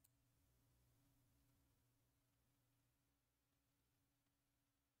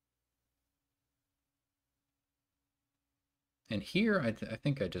 And here, I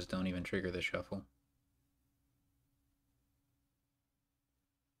think I just don't even trigger the shuffle.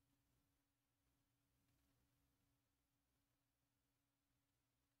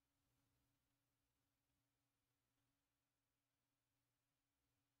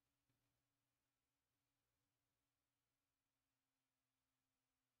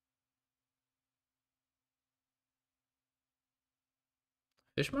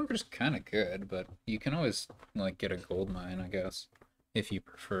 Fishmonger's kind of good, but you can always like get a gold mine, I guess, if you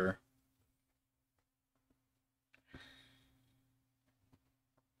prefer.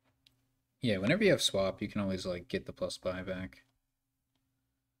 Yeah, whenever you have swap, you can always like get the +5 back.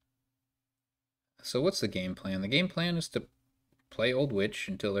 So what's the game plan? The game plan is to play Old Witch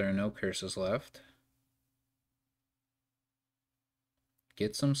until there are no curses left.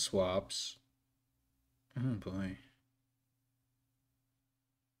 Get some swaps. Oh boy.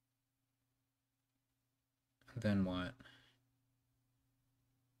 Then what?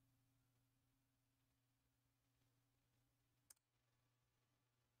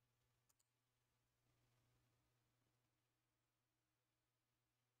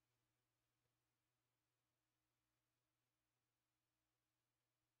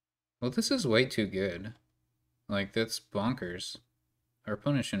 Well, this is way too good. Like, that's bonkers. Our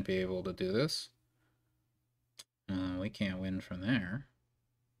opponent shouldn't be able to do this. We can't win from there.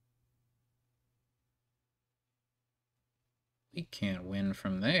 We can't win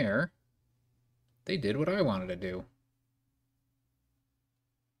from there. They did what I wanted to do.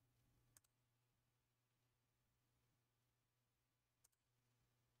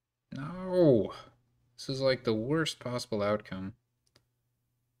 No! This is like the worst possible outcome.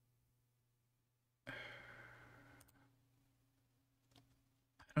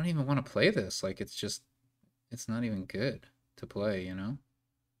 I don't even want to play this. Like, it's just, it's not even good to play, you know?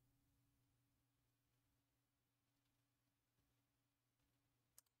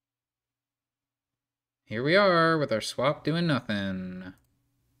 Here we are with our swap doing nothing.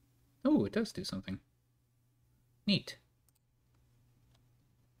 Oh, it does do something. Neat.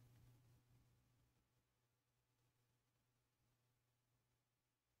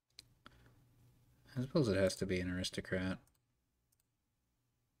 I suppose it has to be an aristocrat.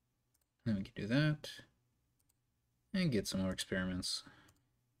 Then we can do that. And get some more experiments.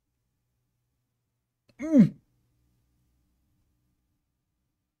 I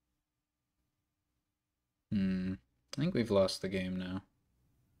think we've lost the game now.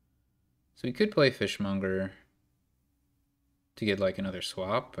 So we could play Fishmonger to get like another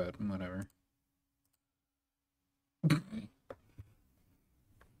swap, but whatever.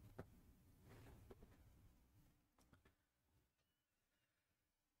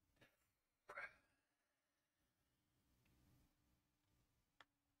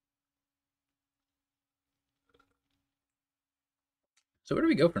 So where do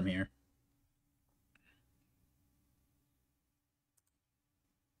we go from here?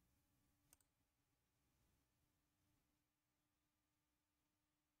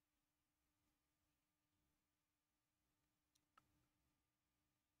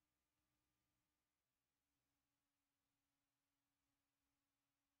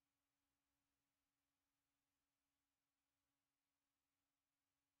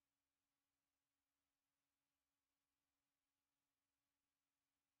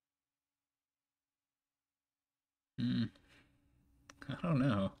 I don't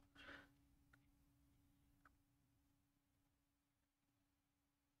know.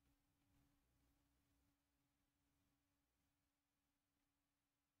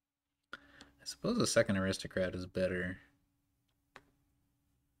 I suppose the second aristocrat is better.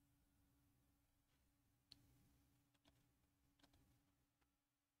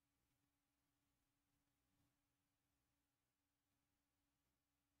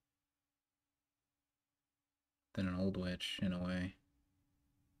 Than an old witch, in a way.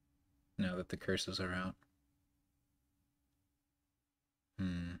 Now that the curses are out.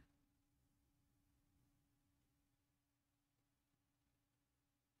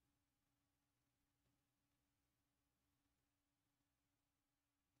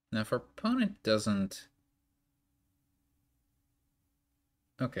 Now if our opponent doesn't...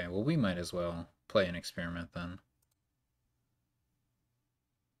 Okay, well we might as well play an experiment then.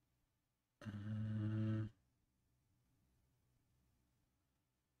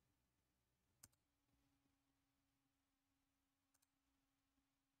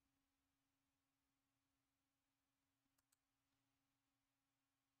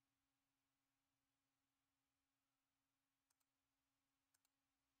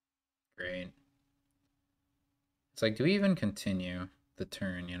 Great. It's like, do we even continue the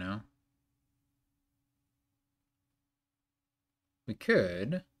turn, you know? We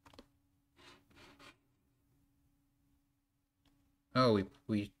could. Oh,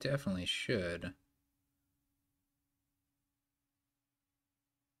 we definitely should.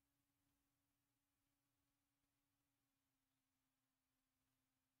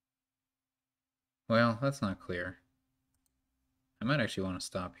 Well, that's not clear. I might actually want to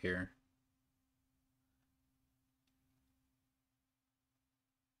stop here.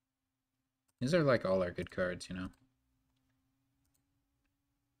 These are like all our good cards, you know?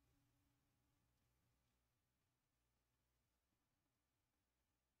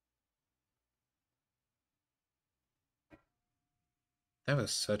 That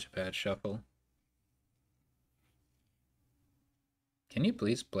was such a bad shuffle. Can you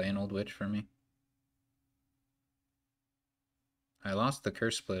please play an old witch for me? I lost the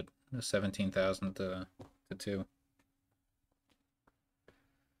curse split, the 17,000 to 2.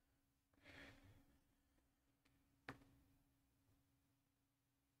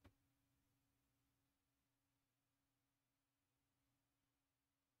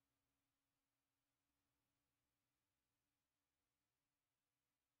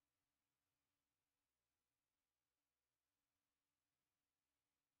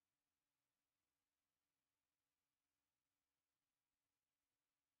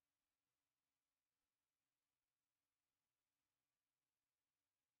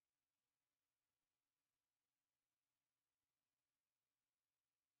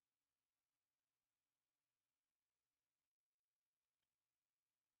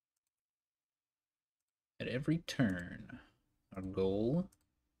 At every turn, our goal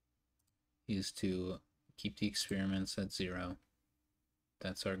is to keep the experiments at 0.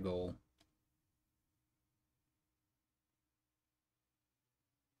 That's our goal.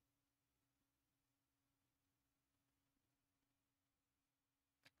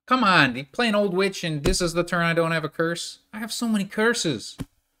 Come on, you play an old witch and this is the turn I don't have a curse? I have so many curses.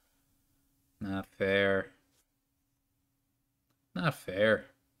 Not fair. Not fair.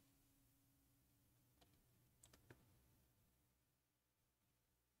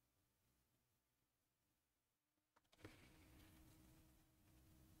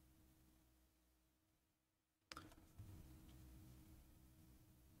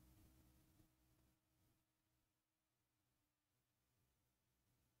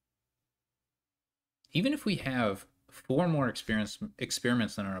 Even if we have 4 more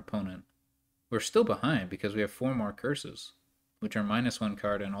experiments than our opponent, we're still behind because we have 4 more curses, which are -1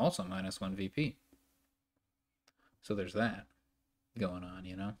 card and also -1 VP. So there's that going on,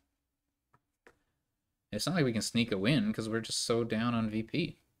 you know? It's not like we can sneak a win because we're just so down on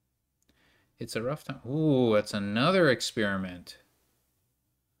VP. It's a rough time. Ooh, that's another experiment.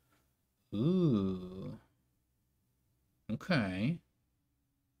 Ooh. Okay.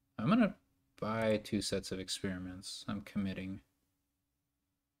 I'm going to buy 2 sets of experiments. I'm committing.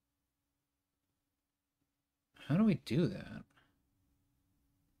 How do we do that?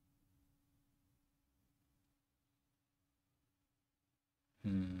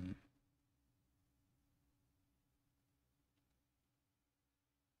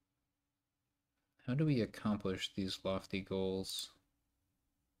 How do we accomplish these lofty goals?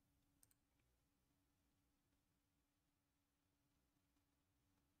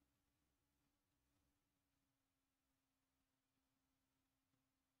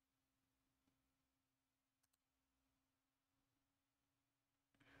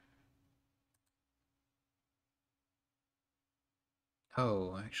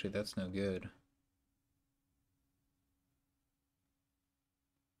 Oh, actually, that's no good.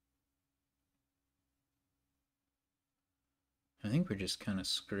 I think we're just kind of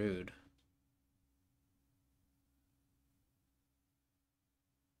screwed.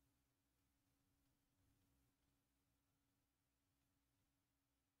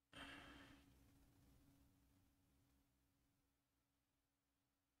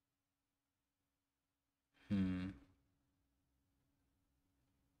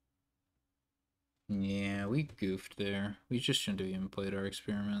 Yeah, we goofed there. We just shouldn't have even played our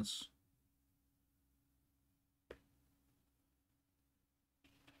experiments.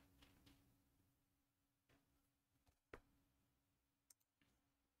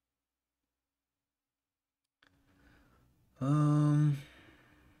 Um...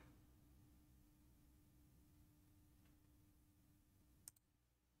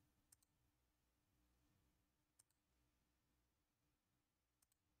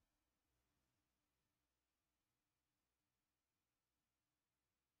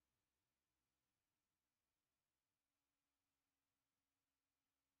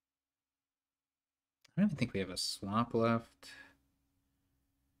 I don't even think we have a swap left.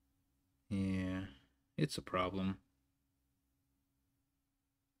 Yeah, it's a problem.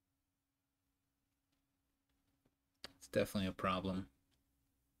 It's definitely a problem.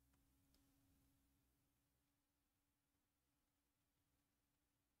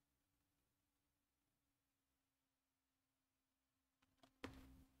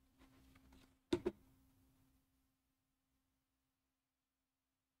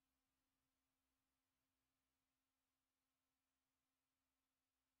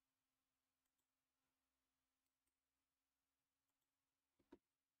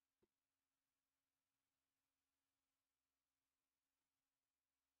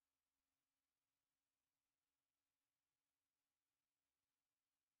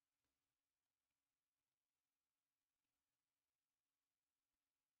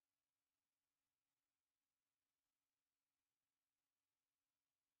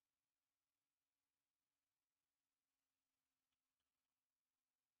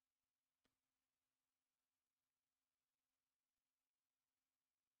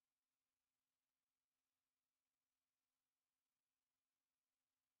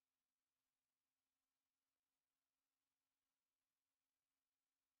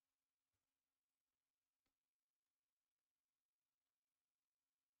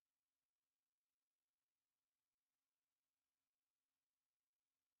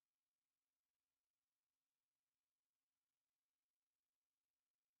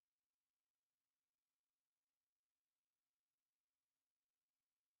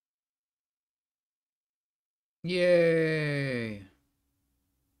 Yay!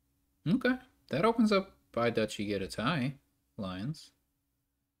 Okay, that opens up by Dutchy get a tie lines.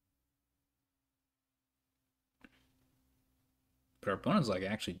 But our opponent's like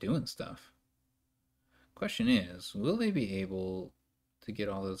actually doing stuff. Question is, will they be able to get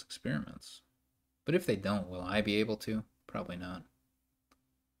all those experiments? But if they don't, will I be able to? Probably not.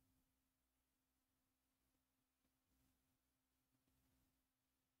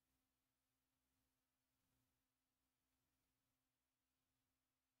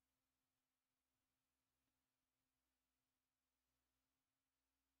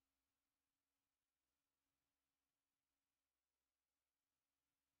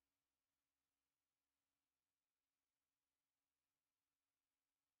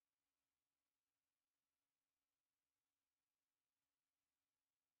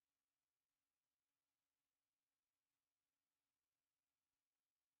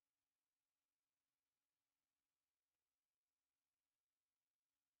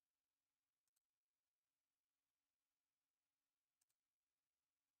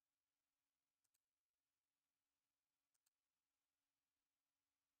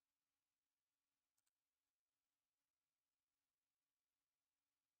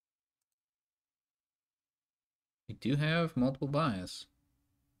 We do have multiple buys.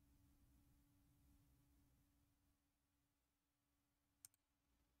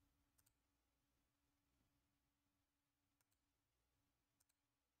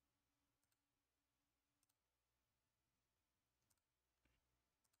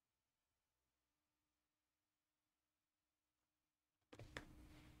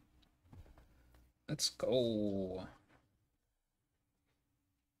 Let's go.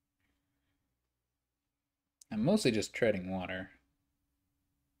 I'm mostly just treading water.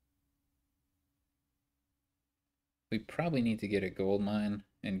 We probably need to get a gold mine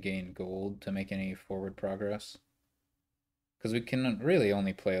and gain gold to make any forward progress. Because we can really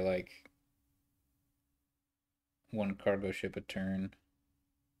only play like one cargo ship a turn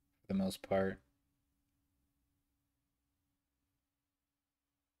for the most part.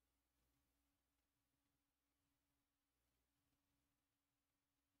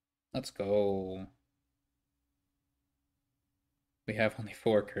 Let's go. We have only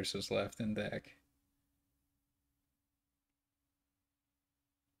 4 curses left in deck.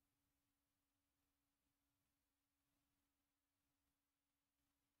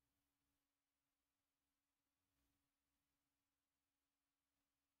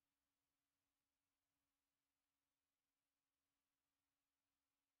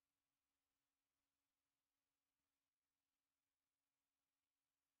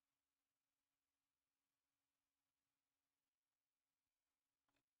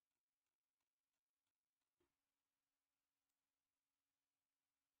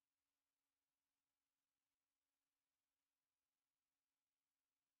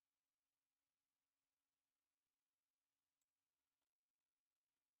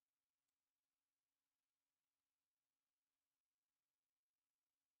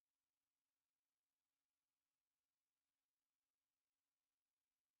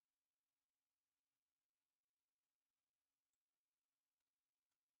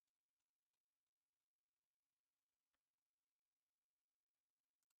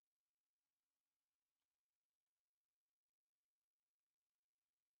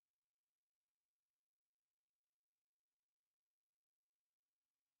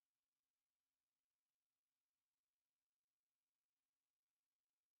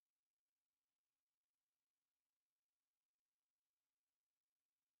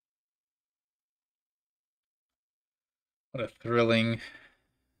 What a thrilling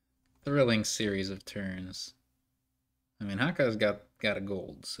series of turns. I mean, Hakka's got a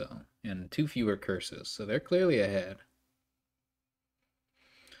gold, so, and 2 fewer curses, so they're clearly ahead.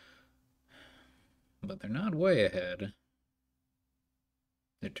 But they're not way ahead.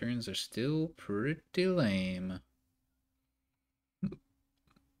 Their turns are still pretty lame.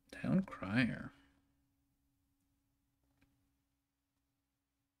 Town Crier.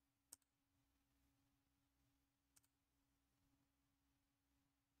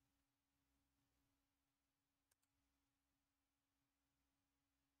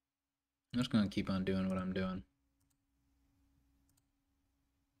 I'm just gonna keep on doing what I'm doing.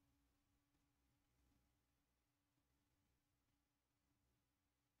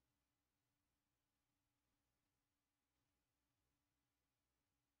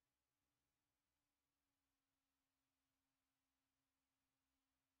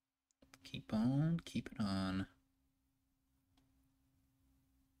 Keep on keeping on.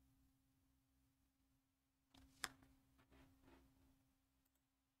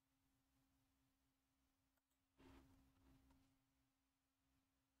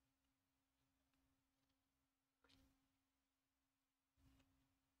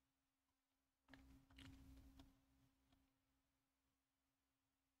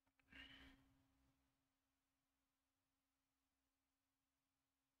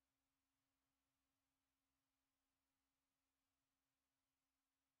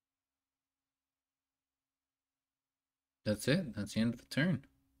 That's it. That's the end of the turn.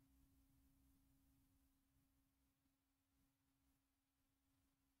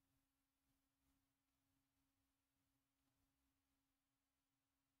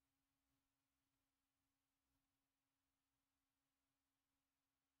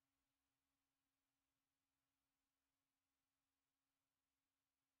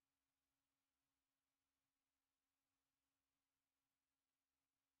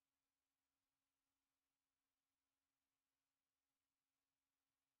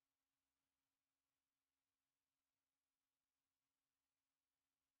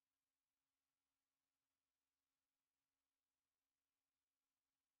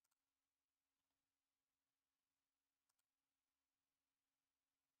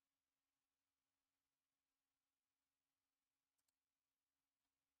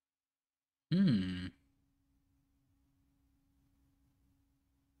 Hmm.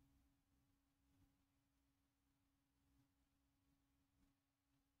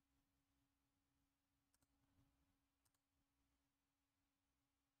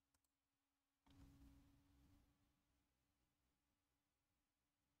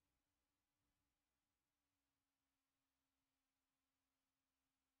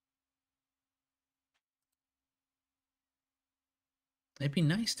 It'd be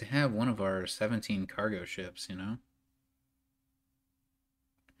nice to have one of our 17 cargo ships, you know?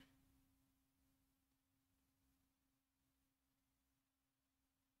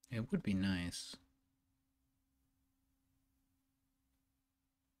 It would be nice.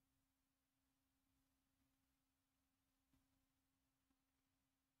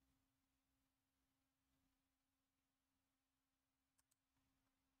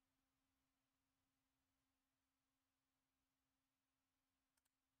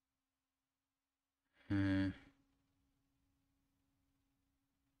 Hmm.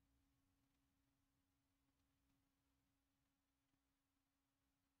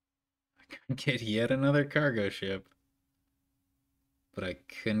 Get yet another cargo ship, but I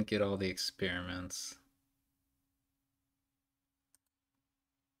couldn't get all the experiments.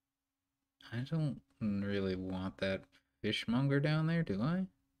 I don't really want that fishmonger down there, do I?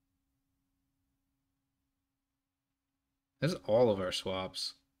 This is all of our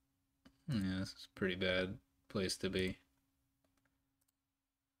swaps. Yeah, this is a pretty bad place to be.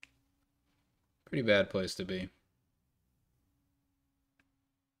 Pretty bad place to be.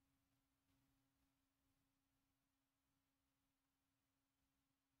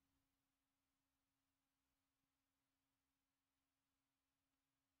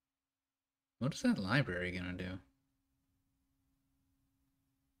 What is that library gonna do?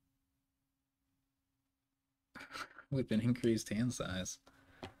 With an increased hand size.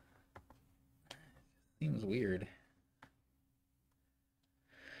 Seems weird.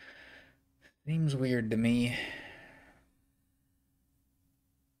 Seems weird to me.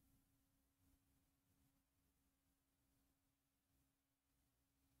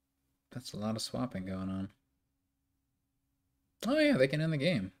 That's a lot of swapping going on. Oh yeah, they can end the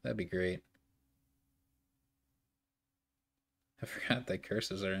game. That'd be great. I forgot that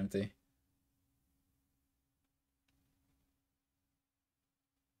curses are empty.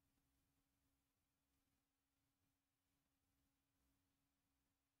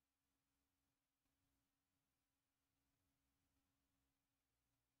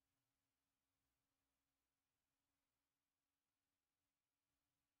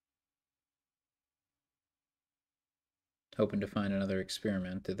 Hoping to find another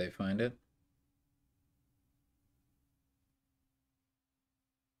experiment. Did they find it?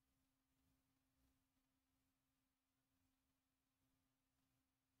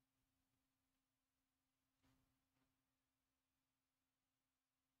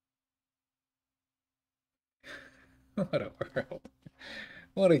 What a world.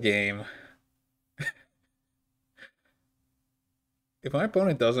 What a game. If my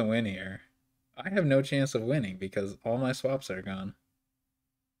opponent doesn't win here, I have no chance of winning because all my swaps are gone.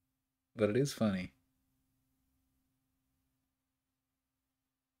 But it is funny.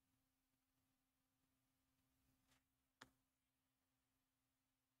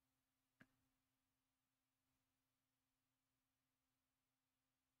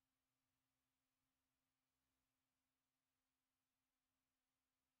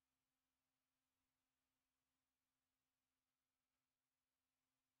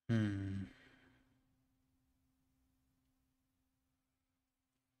 Hmm.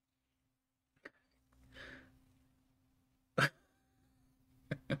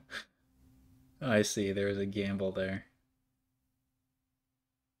 I see. There was a gamble there.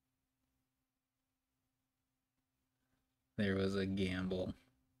 There was a gamble.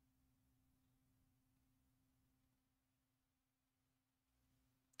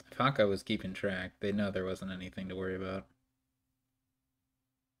 Hakha was keeping track, they'd know there wasn't anything to worry about.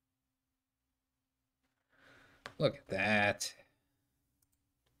 Look at that.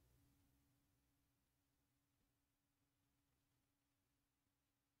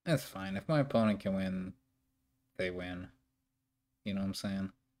 That's fine. If my opponent can win, they win. You know what I'm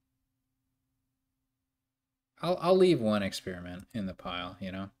saying? I'll leave one experiment in the pile,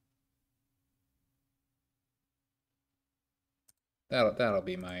 you know? That'll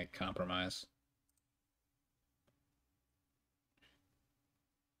be my compromise.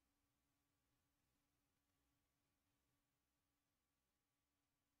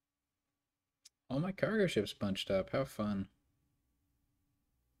 All my cargo ships bunched up. How fun.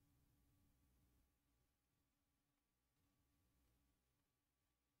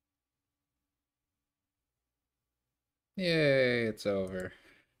 Yay, it's over.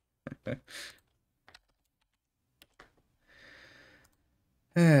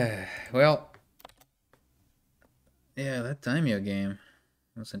 Well, yeah, that Daimyo game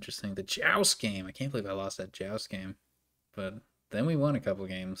was interesting. The Joust game. I can't believe I lost that Joust game. But then we won a couple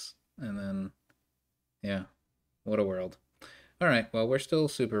games. And then, yeah, what a world. All right, well, we're still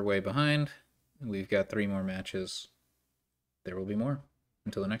super way behind. We've got 3 more matches. There will be more.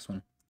 Until the next one.